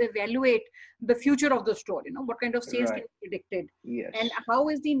company to evaluate the future of the store? What kind of sales can Right. be predicted? Yes. And how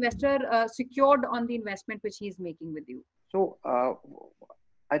is the investor secured on the investment which he is making with you? So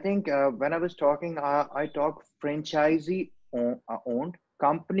I think when I was talking, I talk franchisee owned,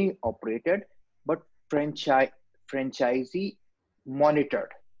 company operated, but franchisee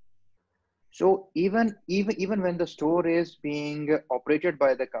monitored. So even when the store is being operated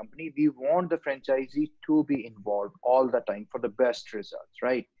by the company, we want the franchisee to be involved all the time for the best results,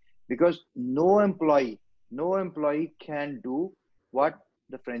 right? Because no employee can do what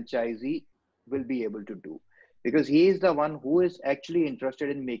the franchisee will be able to do, because he is the one who is actually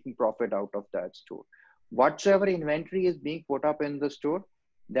interested in making profit out of that store. Whatsoever inventory is being put up in the store,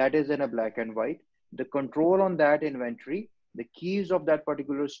 that is in a black and white. The control on that inventory, the keys of that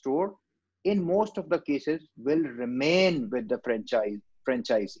particular store, in most of the cases will remain with the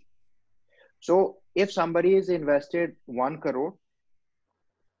franchisee. So if somebody is invested 1 crore,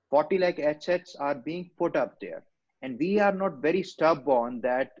 40 lakh assets are being put up there, and we are not very stubborn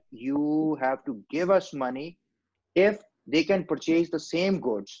that you have to give us money. If they can purchase the same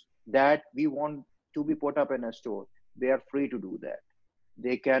goods that we want to be put up in a store, they are free to do that.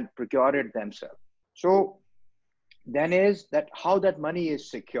 They can procure it themselves. So then is that how that money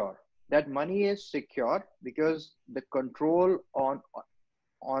is secure? That money is secure because the control on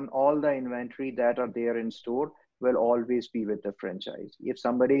all the inventory that are there in store will always be with the franchise. If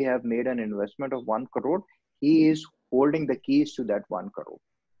somebody have made an investment of 1 crore, he is holding the keys to that 1 crore.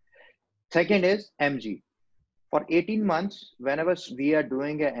 Second is MG. For 18 months, whenever we are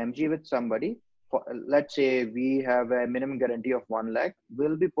doing a MG with somebody, let's say we have a minimum guarantee of 1 lakh,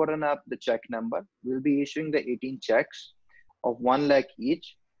 we'll be putting up the check number. We'll be issuing the 18 checks of 1 lakh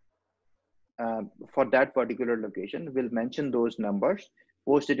each for that particular location. We'll mention those numbers,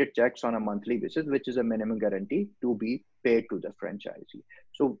 post-dated checks on a monthly basis, which is a minimum guarantee to be paid to the franchisee.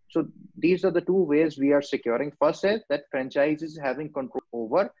 So these are the two ways we are securing. First is that franchise is having control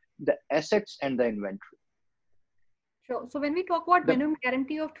over the assets and the inventory. Sure. So when we talk about minimum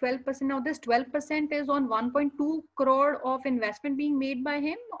guarantee of 12%, now this 12% is on 1.2 crore of investment being made by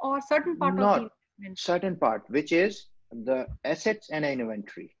him, or certain part of the Not investment? certain part, which is the assets and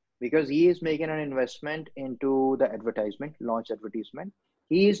inventory. because he is making an investment into the advertisement, launch advertisement.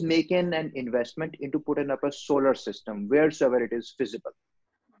 He is making an investment into putting up a solar system wheresoever it is feasible.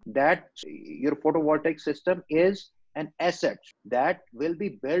 That your photovoltaic system is an asset that will be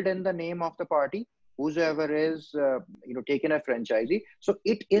built in the name of the party, whosoever is taking a franchisee. So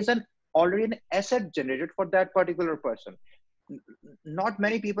it is an already an asset generated for that particular person. Not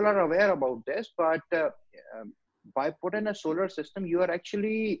many people are aware about this, but by putting a solar system, you are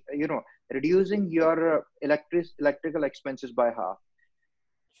actually reducing your electrical expenses by half.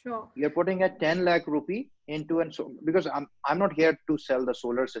 Sure. You're putting a 10 lakh rupee into, and so because I'm not here to sell the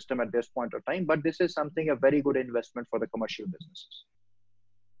solar system at this point of time, but this is something a very good investment for the commercial businesses.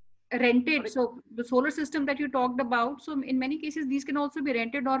 Rented. So the solar system that you talked about, so in many cases these can also be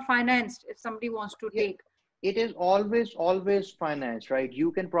rented or financed if somebody wants to Yeah, take. it is always finance, right?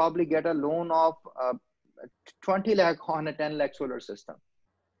 You can probably get a loan of 20 lakh on a 10 lakh solar system.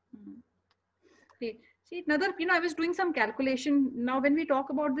 Mhm. Okay. See, another, I was doing some calculation. Now, when we talk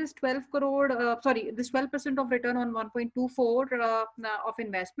about this 12 crore, this 12% of return on 1.24 of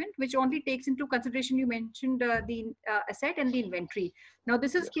investment, which only takes into consideration, you mentioned the asset and the inventory. Now,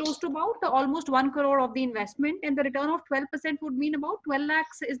 this is Yes, close to about almost 1 crore of the investment, and the return of 12% would mean about 12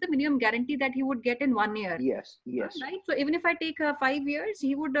 lakhs is the minimum guarantee that he would get in 1 year. yes. Right. So even if I take 5 years,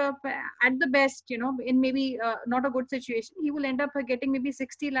 he would, at the best, in maybe not a good situation, he will end up getting maybe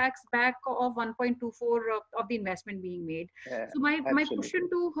 60 lakhs back of 1.24 of the investment being made. So my question Absolutely.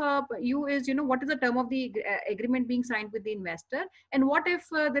 to you is, what is the term of the agreement being signed with the investor? And what if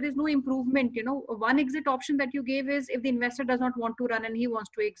there is no improvement? One exit option that you gave is if the investor does not want to run and he wants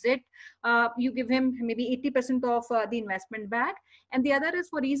to exit, you give him maybe 80% of the investment back. And the other is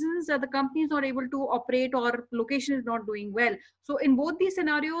for reasons the company is not able to operate or location is not doing well. So in both these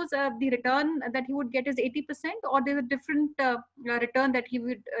scenarios, the return that he would get is 80%, or there's a different return that he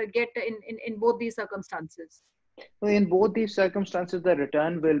would get in both these circumstances. So in both these circumstances, the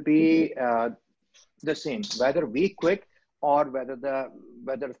return will be the same, whether we quit or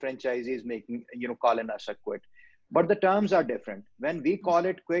whether franchisee is making calling us a quit. But the terms are different. When we call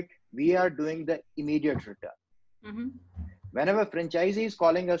it quick, we are doing the immediate return. Mm-hmm. Whenever franchisee is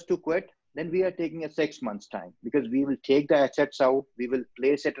calling us to quit, then we are taking a 6 months time, because we will take the assets out, we will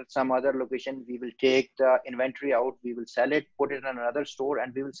place it at some other location, we will take the inventory out, we will sell it, put it in another store,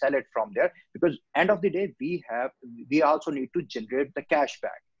 and we will sell it from there. Because end of the day, we also need to generate the cash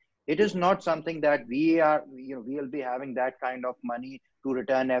back. It is not something that we will be having that kind of money to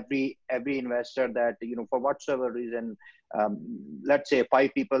return every investor that for whatsoever reason, let's say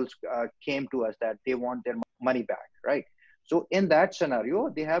 5 people came to us that they want their money back, right? So in that scenario,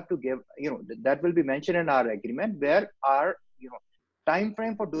 they have to give, that will be mentioned in our agreement, where our, time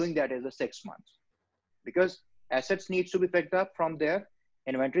frame for doing that is 6 months, because assets needs to be picked up from there,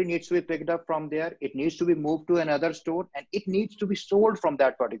 inventory needs to be picked up from there, it needs to be moved to another store, and it needs to be sold from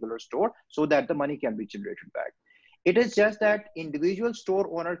that particular store so that the money can be generated back. It is just that individual store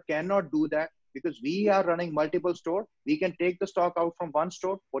owner cannot do that, because we are running multiple store. We can take the stock out from one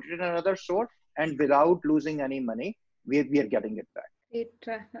store, put it in another store, and without losing any money, we are getting it back. It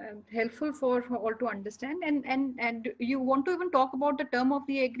helpful for all to understand. And you want to even talk about the term of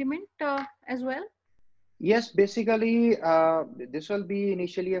the agreement as well? Yes, basically, this will be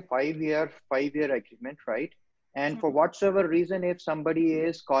initially a five-year agreement, right? And for Mhm. whatsoever reason, if somebody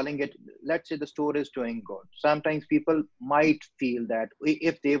is calling it, let's say the store is doing good, sometimes people might feel that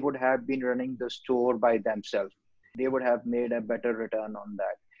if they would have been running the store by themselves, they would have made a better return on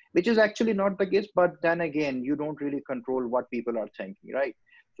that, which is actually not the case. But then again, you don't really control what people are thinking, right?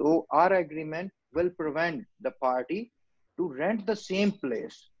 So our agreement will prevent the party to rent the same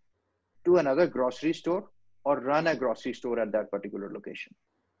place to another grocery store or run a grocery store at that particular location.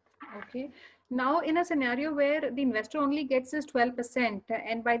 Okay. Now, in a scenario where the investor only gets his 12%,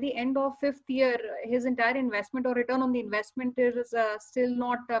 and by the end of fifth year, his entire investment or return on the investment is still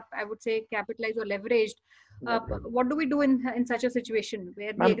not, I would say, capitalized or leveraged. Leverage. What do we do in such a situation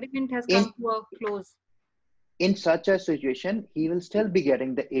where the Ma'am, agreement has in come to a close? in such a situation, he will still be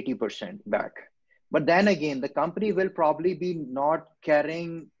getting the 80% back. But then again, the company will probably be not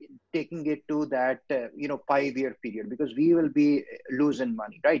taking it to that 5-year period, because we will be losing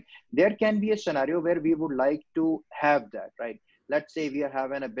money, right? There can be a scenario where we would like to have that, right? Let's say we are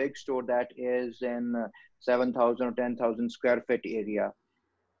having a big store that is in 7,000 or 10,000 square feet area,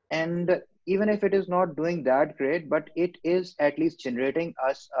 and even if it is not doing that great, but it is at least generating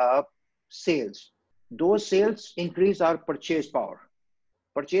us sales. Those sales increase our purchase power.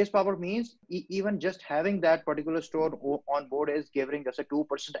 Purchase power means even just having that particular store on board is giving us a 2%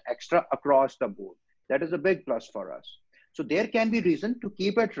 extra across the board. That is a big plus for us. So there can be reason to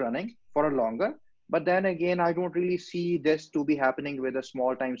keep it running for a longer. But then again, I don't really see this to be happening with a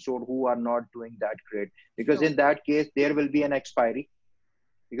small time store who are not doing that great, because Sure. in that case, there will be an expiry.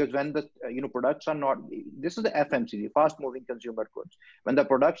 Because when the products are not, this is the FMCG, fast moving consumer goods. When the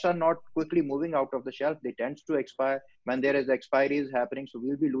products are not quickly moving out of the shelf, they tend to expire. When there is expiry is happening, so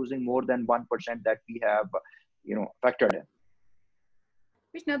we'll be losing more than 1% that we have factored in.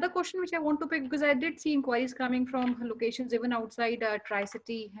 Which another question which I want to pick, because I did see inquiries coming from locations even outside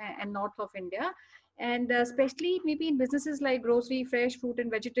Tri-City and north of India. And especially maybe in businesses like grocery, fresh fruit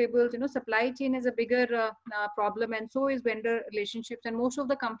and vegetables, supply chain is a bigger problem, and so is vendor relationships. And most of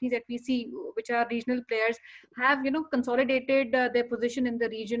the companies that we see, which are regional players, have, consolidated their position in the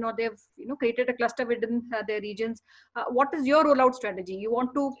region, or they've, created a cluster within their regions. What is your rollout strategy? You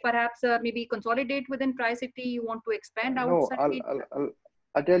want to perhaps maybe consolidate within Tri-City? You want to expand No, outside?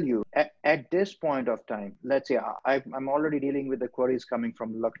 I'll tell you, at this point of time, let's say I'm already dealing with the queries coming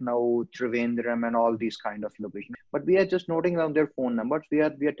from Lucknow, Trivandrum, and all these kind of locations. But we are just noting down their phone numbers. We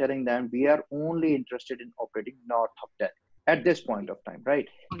are telling them we are only interested in operating north of Delhi at this point of time, right?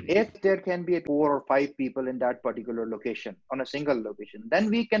 If there can be 4 or 5 people in that particular location on a single location, then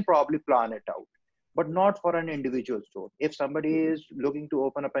we can probably plan it out, but not for an individual store. If somebody is looking to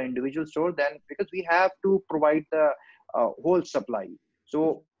open up an individual store, then because we have to provide the whole supply.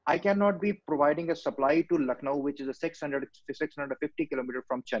 So I cannot be providing a supply to Lucknow, which is a 600 to 650 kilometer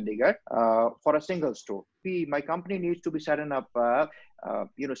from Chandigarh, for a single store. My company needs to be setting up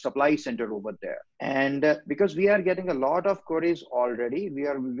supply center over there. And because we are getting a lot of queries already,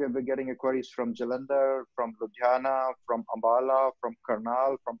 we're getting queries from Jalandhar, from Ludhiana, from Ambala, from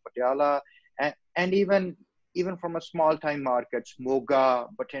Karnal, from Patiala, and even from a small time markets, Moga,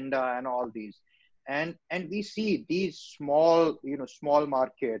 Bathinda, and all these. And we see these small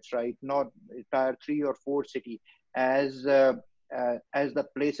markets, right, not tier 3 or 4 city, as the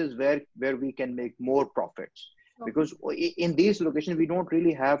places where we can make more profits. Okay. Because in these locations we don't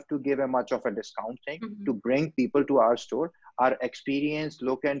really have to give a much of a discount thing to bring people to our store. Our experience,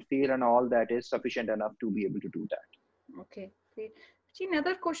 look and feel, and all that is sufficient enough to be able to do that. Okay, great. See,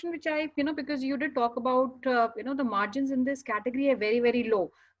 another question which I, because you did talk about, the margins in this category are very, very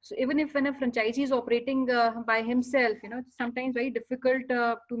low. So even if when a franchisee is operating by himself, it's sometimes very difficult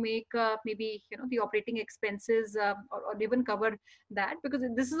to make maybe, the operating expenses or even cover that, because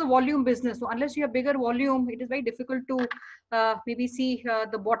this is a volume business. So unless you have bigger volume, it is very difficult to maybe see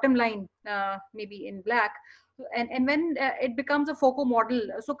the bottom line maybe in black. And when it becomes a FOCO model,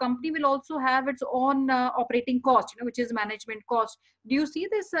 so company will also have its own operating cost, which is management cost. Do you see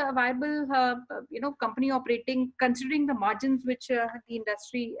this viable, company operating, considering the margins which the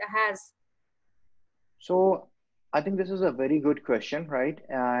industry has? So I think this is a very good question, right?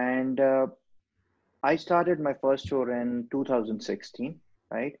 And I started my first store in 2016,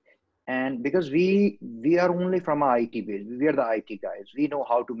 right? And because we are only from a IT base, we are the IT guys. We know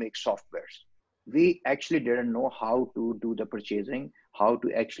how to make softwares. We actually didn't know how to do the purchasing, how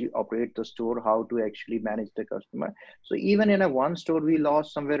to actually operate the store, how to actually manage the customer. So even in a one store, we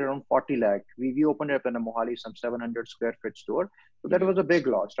lost somewhere around 40 lakh. We opened up in a Mohali, some 700 square foot store. So that was a big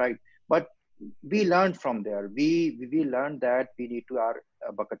loss, right? But we learned from there. We learned that we need to our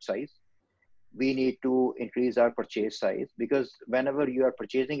bucket size. We need to increase our purchase size, because whenever you are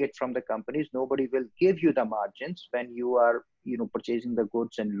purchasing it from the companies, nobody will give you the margins when you are purchasing the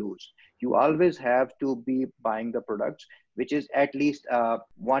goods and lose. You always have to be buying the products which is at least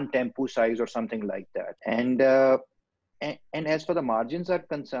one tempo size or something like that. And as for the margins are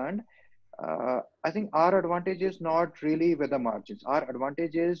concerned, I think our advantage is not really with the margins. Our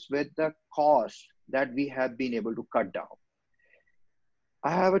advantage is with the cost that we have been able to cut down. I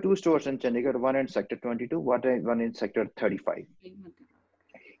have 2 stores in Chandigarh, one in Sector 22, one in Sector 35.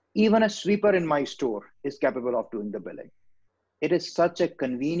 Even a sweeper in my store is capable of doing the billing. It is such a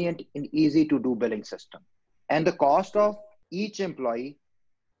convenient and easy to do billing system. And the cost of each employee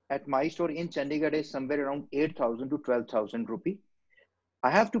at my store in Chandigarh is somewhere around 8,000 to 12,000 rupee. I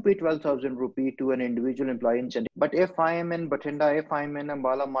have to pay 12,000 rupee to an individual employee in Chandigarh. But if I am in Bathinda, if I'm in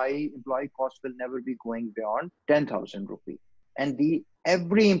Ambala, my employee cost will never be going beyond 10,000 rupee. And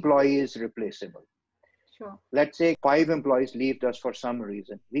every employee is replaceable. Sure. Let's say 5 employees leave us for some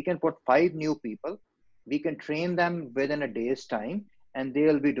reason. We can put 5 new people. We can train them within a day's time, and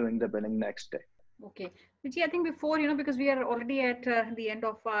they'll be doing the billing next day. Okay. Vijay, I think before, because we are already at the end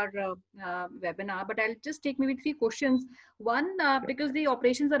of our webinar, but I'll just take maybe 3 questions. One, because the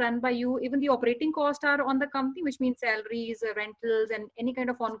operations are run by you, even the operating costs are on the company, which means salaries, rentals, and any kind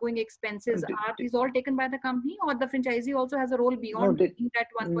of ongoing expenses. Are these all taken by the company, or the franchisee also has a role beyond that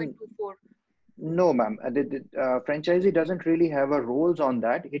 1.24? No, ma'am. The franchisee doesn't really have a rules on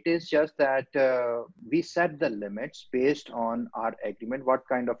that. It is just that we set the limits based on our agreement, what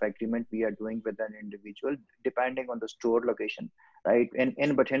kind of agreement we are doing with an individual, depending on the store location, right?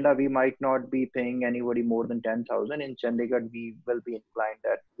 In Bathinda, we might not be paying anybody more than 10,000. In Chandigarh, we will be inclined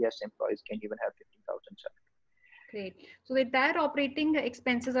that yes, employees can even have 15,000. Great. So the entire operating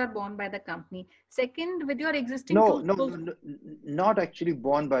expenses are borne by the company. Second, with your existing No, two no, stores, no, no, not actually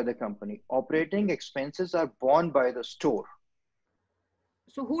borne by the company. Operating expenses are borne by the store.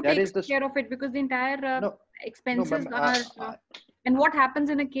 so who That takes is the care of it? Because the entire no, no, expenses ma'am. are, and what happens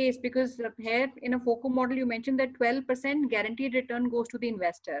in a case? Because here in a FOCO model, you mentioned that 12% guaranteed return goes to the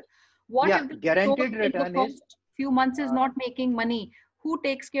investor. What Yeah, if the store guaranteed in the return is first few months is uh, not making money? Who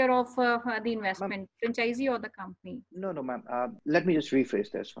takes care of the ma'am, investment, franchisee or the company? no, no, ma'am. Let me just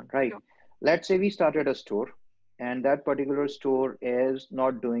rephrase this one, right? Sure. Let's say we started a store and that particular store is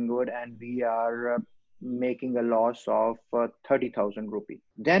not doing good and we are making a loss of 30,000 rupee.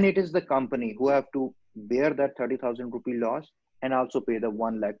 Then it is the company who have to bear that 30,000 rupee loss and also pay the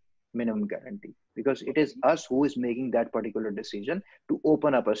 1 lakh minimum guarantee because it is Okay. us who is making that particular decision to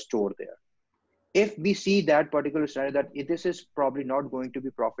open up a store there. If we see that particular scenario that this is probably not going to be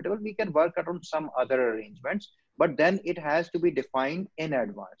profitable, we can work around some other arrangements, but then it has to be defined in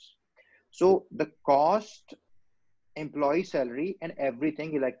advance. So the cost, employee salary and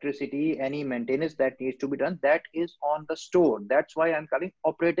everything, electricity, any maintenance that needs to be done, that is on the store. That's why I'm calling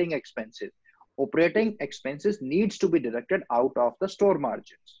operating expenses. Operating expenses needs to be deducted out of the store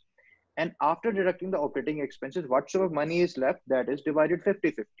margins. And after deducting the operating expenses, whatsoever money is left, that is divided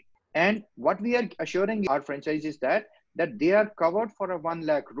 50-50. And what we are assuring our franchisees that they are covered for a 1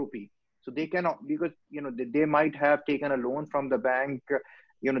 lakh rupee. So they cannot, because they might have taken a loan from the bank.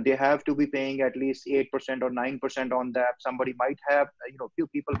 They have to be paying at least 8% or 9% on that. Somebody might have, few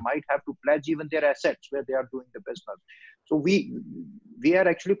people might have to pledge even their assets where they are doing the business. So we are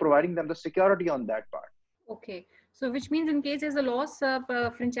actually providing them the security on that part. Okay. So which means in case there's a loss,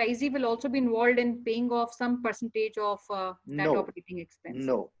 franchisee will also be involved in paying off some percentage of that No, operating expenses.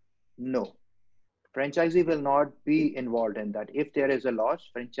 no, no. Franchisee will not be involved in that. If there is a loss,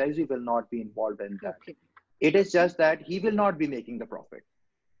 franchisee will not be involved in that. Okay. It is just that he will not be making the profit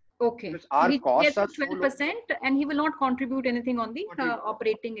Okay. because So our he costs gets are the so low. 12% and he will not contribute anything on the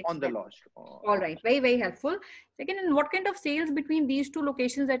operating On the expense. loss. All right, very, very helpful. Second, and what kind of sales between these two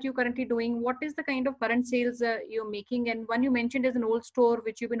locations that you're currently doing? What is the kind of current sales you're making? And one you mentioned is an old store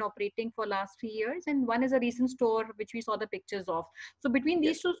which you've been operating for last 3 years, and one is a recent store which we saw the pictures of. So between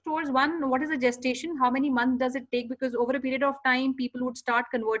these Yes. two stores, one, what is the gestation? How many months does it take? Because over a period of time, people would start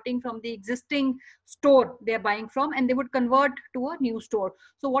converting from the existing store they're buying from, and they would convert to a new store.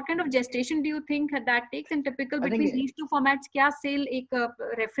 So what kind of gestation do you think that takes? And typical I between think these two formats, क्या sale एक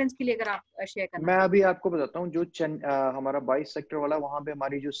reference के लिए अगर आप share करना मैं चाहें? अभी आपको बताता हूँ जो हमारा 22 सेक्टर वाला वहां पे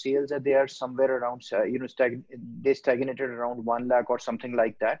हमारी जो सेल्स है they are somewhere around they stagnated around 1 lakh or something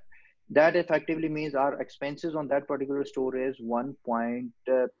like that. That effectively means our expenses on that particular store is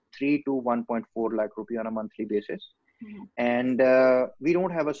 1.3 to 1.4 lakh rupee on a monthly basis. Mhm. And we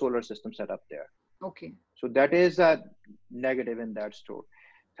don't have a solar system set up there. Okay. So that is a negative in that store.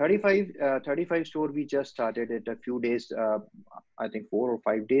 35 store, we just started it a few days, I think 4 or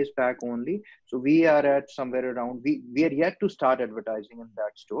 5 days back only. So we are at somewhere around, we are yet to start advertising in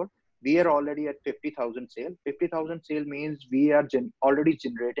that store. We are already at 50,000 sale. 50,000 sale means we are already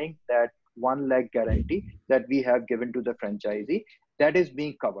generating that 1 lakh guarantee that we have given to the franchisee. That is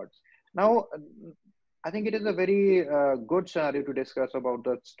being covered. Now, I think it is a very good scenario to discuss about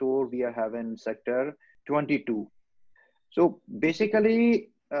the store we are having in sector 22. So basically,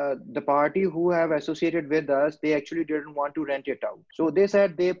 the party who have associated with us, they actually didn't want to rent it out. So they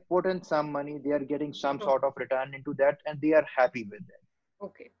said they put in some money, they are getting some Sure. sort of return into that, and they are happy with it.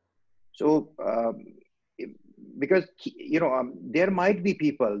 Okay. So because there might be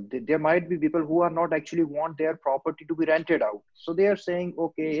people, there might be people who are not actually want their property to be rented out. So they are saying,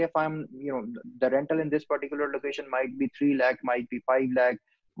 okay, if I'm, the rental in this particular location might be 3 lakh, might be 5 lakh,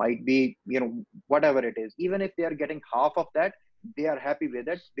 might be, whatever it is. Even if they are getting half of that, they are happy with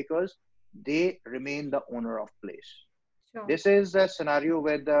it because they remain the owner of place. Sure. This is a scenario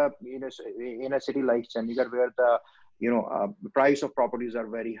where in a city like Chandigarh where the price of properties are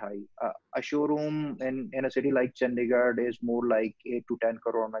very high. A showroom in a city like Chandigarh is more like 8 to 10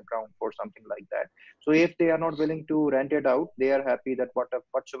 crore on the ground for something like that. So if they are not willing to rent it out, they are happy that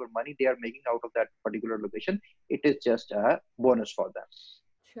whatsoever money they are making out of that particular location, it is just a bonus for them.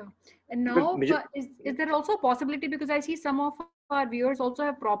 Sure. And because now, is there also a possibility, because I see some of our viewers also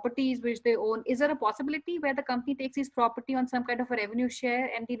have properties which they own. Is there a possibility where the company takes his property on some kind of a revenue share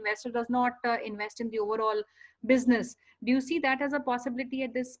and the investor does not invest in the overall business? Do you see that as a possibility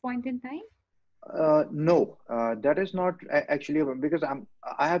at this point in time? No, that is not actually because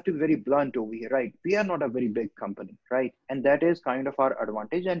I have to be very blunt over here, right? We are not a very big company, right? And that is kind of our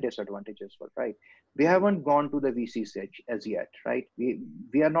advantage and disadvantage as well, right? We haven't gone to the VC stage as yet, right?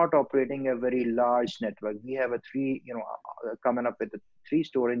 We are not operating a very large network. We have a three, coming up with a three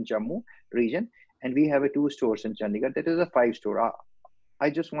store in Jammu region, and we have a two stores in Chandigarh. That is a five store. I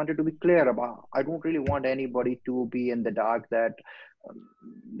just wanted to be clear about. I don't really want anybody to be in the dark that um,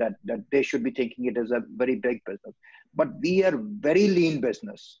 that they should be thinking it is a very big business. But we are very lean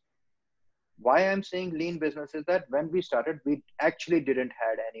business. Why I'm saying lean business is that when we started, we actually didn't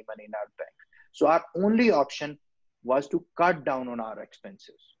had any money in our bank. So our only option was to cut down on our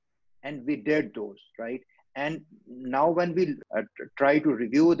expenses, and we did those, right? And now when we try to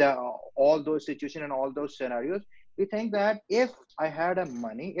review all those situations and all those scenarios, we think that if I had a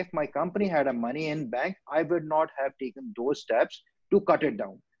money, if my company had a money in bank, I would not have taken those steps to cut it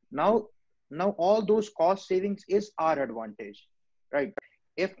down. Now, now all those cost savings is our advantage, right?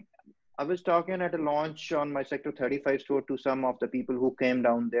 If I was talking at a launch on my Sector 35 store to some of the people who came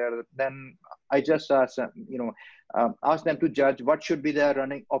down there. Then I just asked, asked them to judge what should be the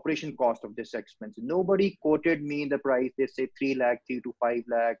running operation cost of this expense. Nobody quoted me the price. They say 3 lakh, 3 to 5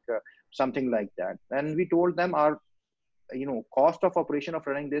 lakh, something like that. And we told them our, cost of operation of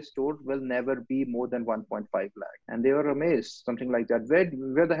running this store will never be more than 1.5 lakh. And they were amazed, something like that.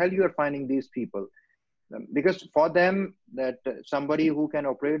 Where the hell you are finding these people? Because for them that somebody who can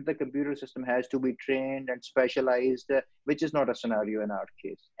operate the computer system has to be trained and specialized, which is not a scenario in our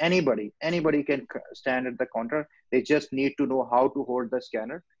case. Anybody can stand at the counter. They just need to know how to hold the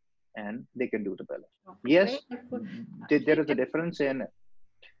scanner, and they can do the billing. Sure. Very Yes, helpful. there Actually, is a difference in.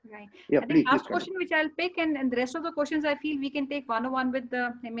 right. Yeah, I think please last continue. question which I'll pick, and the rest of the questions I feel we can take one-on-one with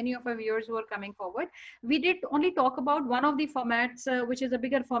many of our viewers who are coming forward. We did only talk about one of the formats, which is a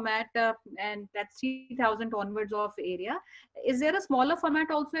bigger format, and that's 3,000 onwards of area. Is there a smaller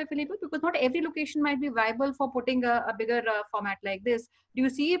format also available? Because not every location might be viable for putting a bigger format like this. Do you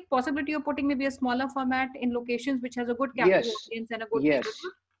see a possibility of putting maybe a smaller format in locations which has a good captive Yes, audience and a good yes.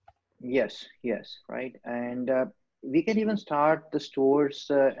 neighborhood? Yes, right. And we can even start the stores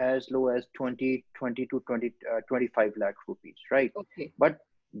as low as 20 to 25 lakh rupees, right? Okay. But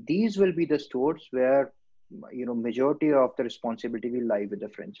these will be the stores where, majority of the responsibility will lie with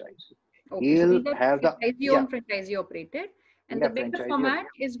the franchisee. Okay, so He'll these are have the, franchisee yeah, owned, franchisee operated, and the yeah, bigger franchisee format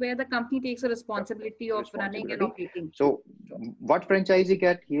is where the company takes a the responsibility of running and responsibility. operating. So Sure. what franchisee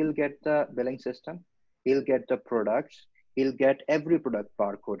get? He'll get the billing system. He'll get the products. He'll get every product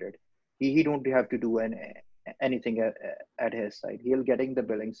barcoded. He don't have to do anything at his side. He'll getting the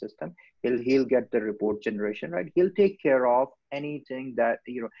billing system. He'll get the report generation, right? He'll take care of anything that,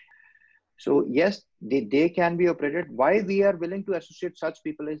 So yes, they can be operated. Why we are willing to associate such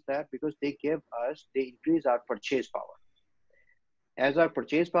people is that because they increase our purchase power. As our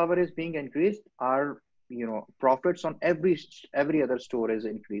purchase power is being increased, our profits on every other store is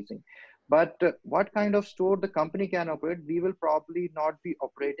increasing. But what kind of store the company can operate? We will probably not be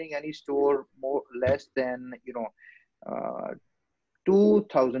operating any store more less than uh,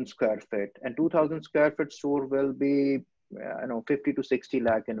 2,000 square feet, and 2,000 square feet store will be 50 to 60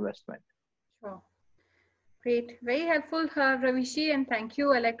 lakh investment. Sure. Great, very helpful, Ravishi, and thank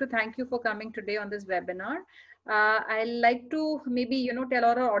you. I'd like to thank you for coming today on this webinar. I'd like to maybe tell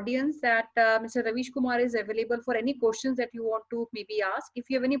our audience that Mr. Ravish Kumar is available for any questions that you want to maybe ask. If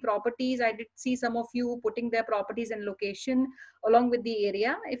you have any properties, I did see some of you putting their properties and location along with the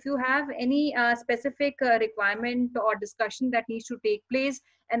area. If you have any specific requirement or discussion that needs to take place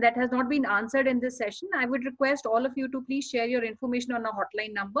and that has not been answered in this session, I would request all of you to please share your information on a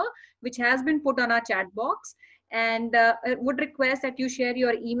hotline number which has been put on our chat box, and I would request that you share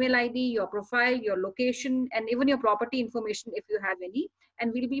your email ID, your profile, your location, and even your property information if you have any,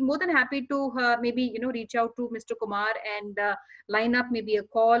 and we'll be more than happy to maybe reach out to Mr. Kumar and line up maybe a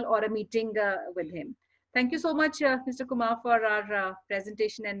call or a meeting with him. Thank you so much, Mr. Kumar, for our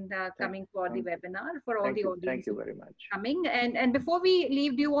presentation and Thank, coming for the thank, webinar, for all thank the you, thank audience you who's very much. coming. And before we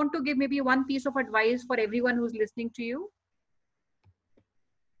leave, do you want to give maybe one piece of advice for everyone who's listening to you?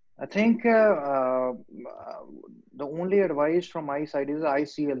 I think the only advice from my side is I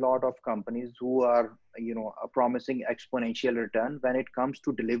see a lot of companies who are, promising exponential return. When it comes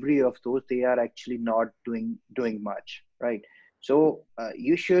to delivery of those, they are actually not doing much, right? So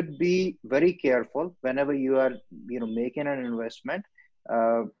you should be very careful whenever you are, making an investment.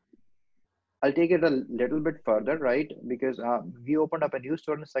 Uh, I'll take it a little bit further, right? Because we opened up a new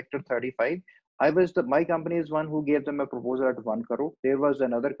store in Sector 35. My company is one who gave them a proposal at 1 crore. There was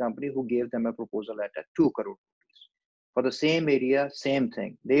another company who gave them a proposal at 2 crore rupees for the same area, same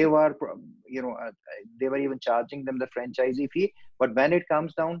thing. They were, they were even charging them the franchisee fee. But when it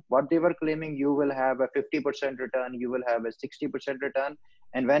comes down, what they were claiming, you will have a 50% return, you will have a 60% return.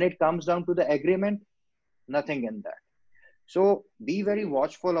 And when it comes down to the agreement, nothing in that. So be very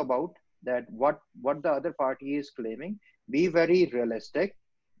watchful about that. What the other party is claiming. Be very realistic.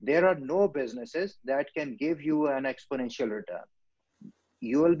 There are no businesses that can give you an exponential return.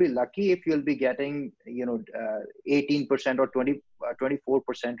 You will be lucky if you'll be getting 18% or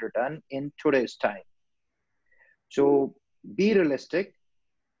 24% return in today's time. So be realistic.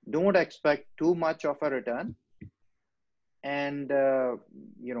 Don't expect too much of a return. And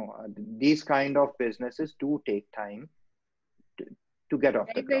these kind of businesses do take time to, to get off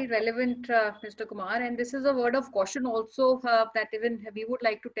the Very, very ground. relevant, Mr. Kumar. And this is a word of caution also that even we would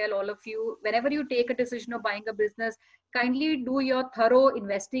like to tell all of you, whenever you take a decision of buying a business, kindly do your thorough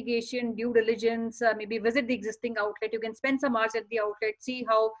investigation, due diligence, maybe visit the existing outlet. You can spend some hours at the outlet, see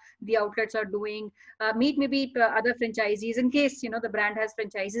how the outlets are doing, meet maybe other franchisees in case, the brand has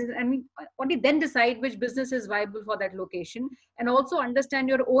franchises, and only then decide which business is viable for that location. And also understand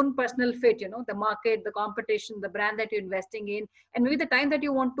your own personal fit, the market, the competition, the brand that you're investing in, and maybe the time that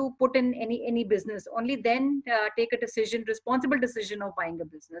you want to put in any business. Only then take a decision, responsible decision of buying a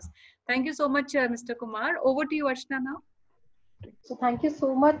business. Thank you so much, Mr. Kumar. Over to you, Archana, now. So thank you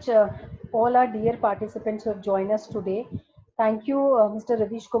so much, all our dear participants who have joined us today. Thank you, Mr.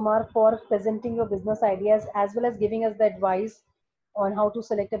 Ravish Kumar, for presenting your business ideas as well as giving us the advice on how to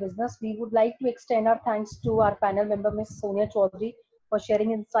select a business. We would like to extend our thanks to our panel member, Ms. Sonia Chaudhary, for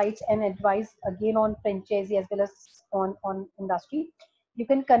sharing insights and advice again on franchisee as well as on industry. You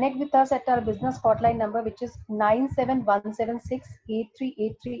can connect with us at our business hotline number, which is 97176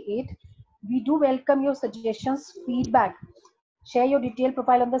 83838. We do welcome your suggestions, feedback. Share your detailed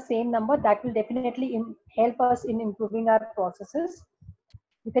profile on the same number. That will definitely help us in improving our processes.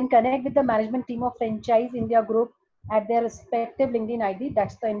 You can connect with the management team of Franchise India Group at their respective LinkedIn ID.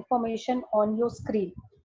 That's the information on your screen.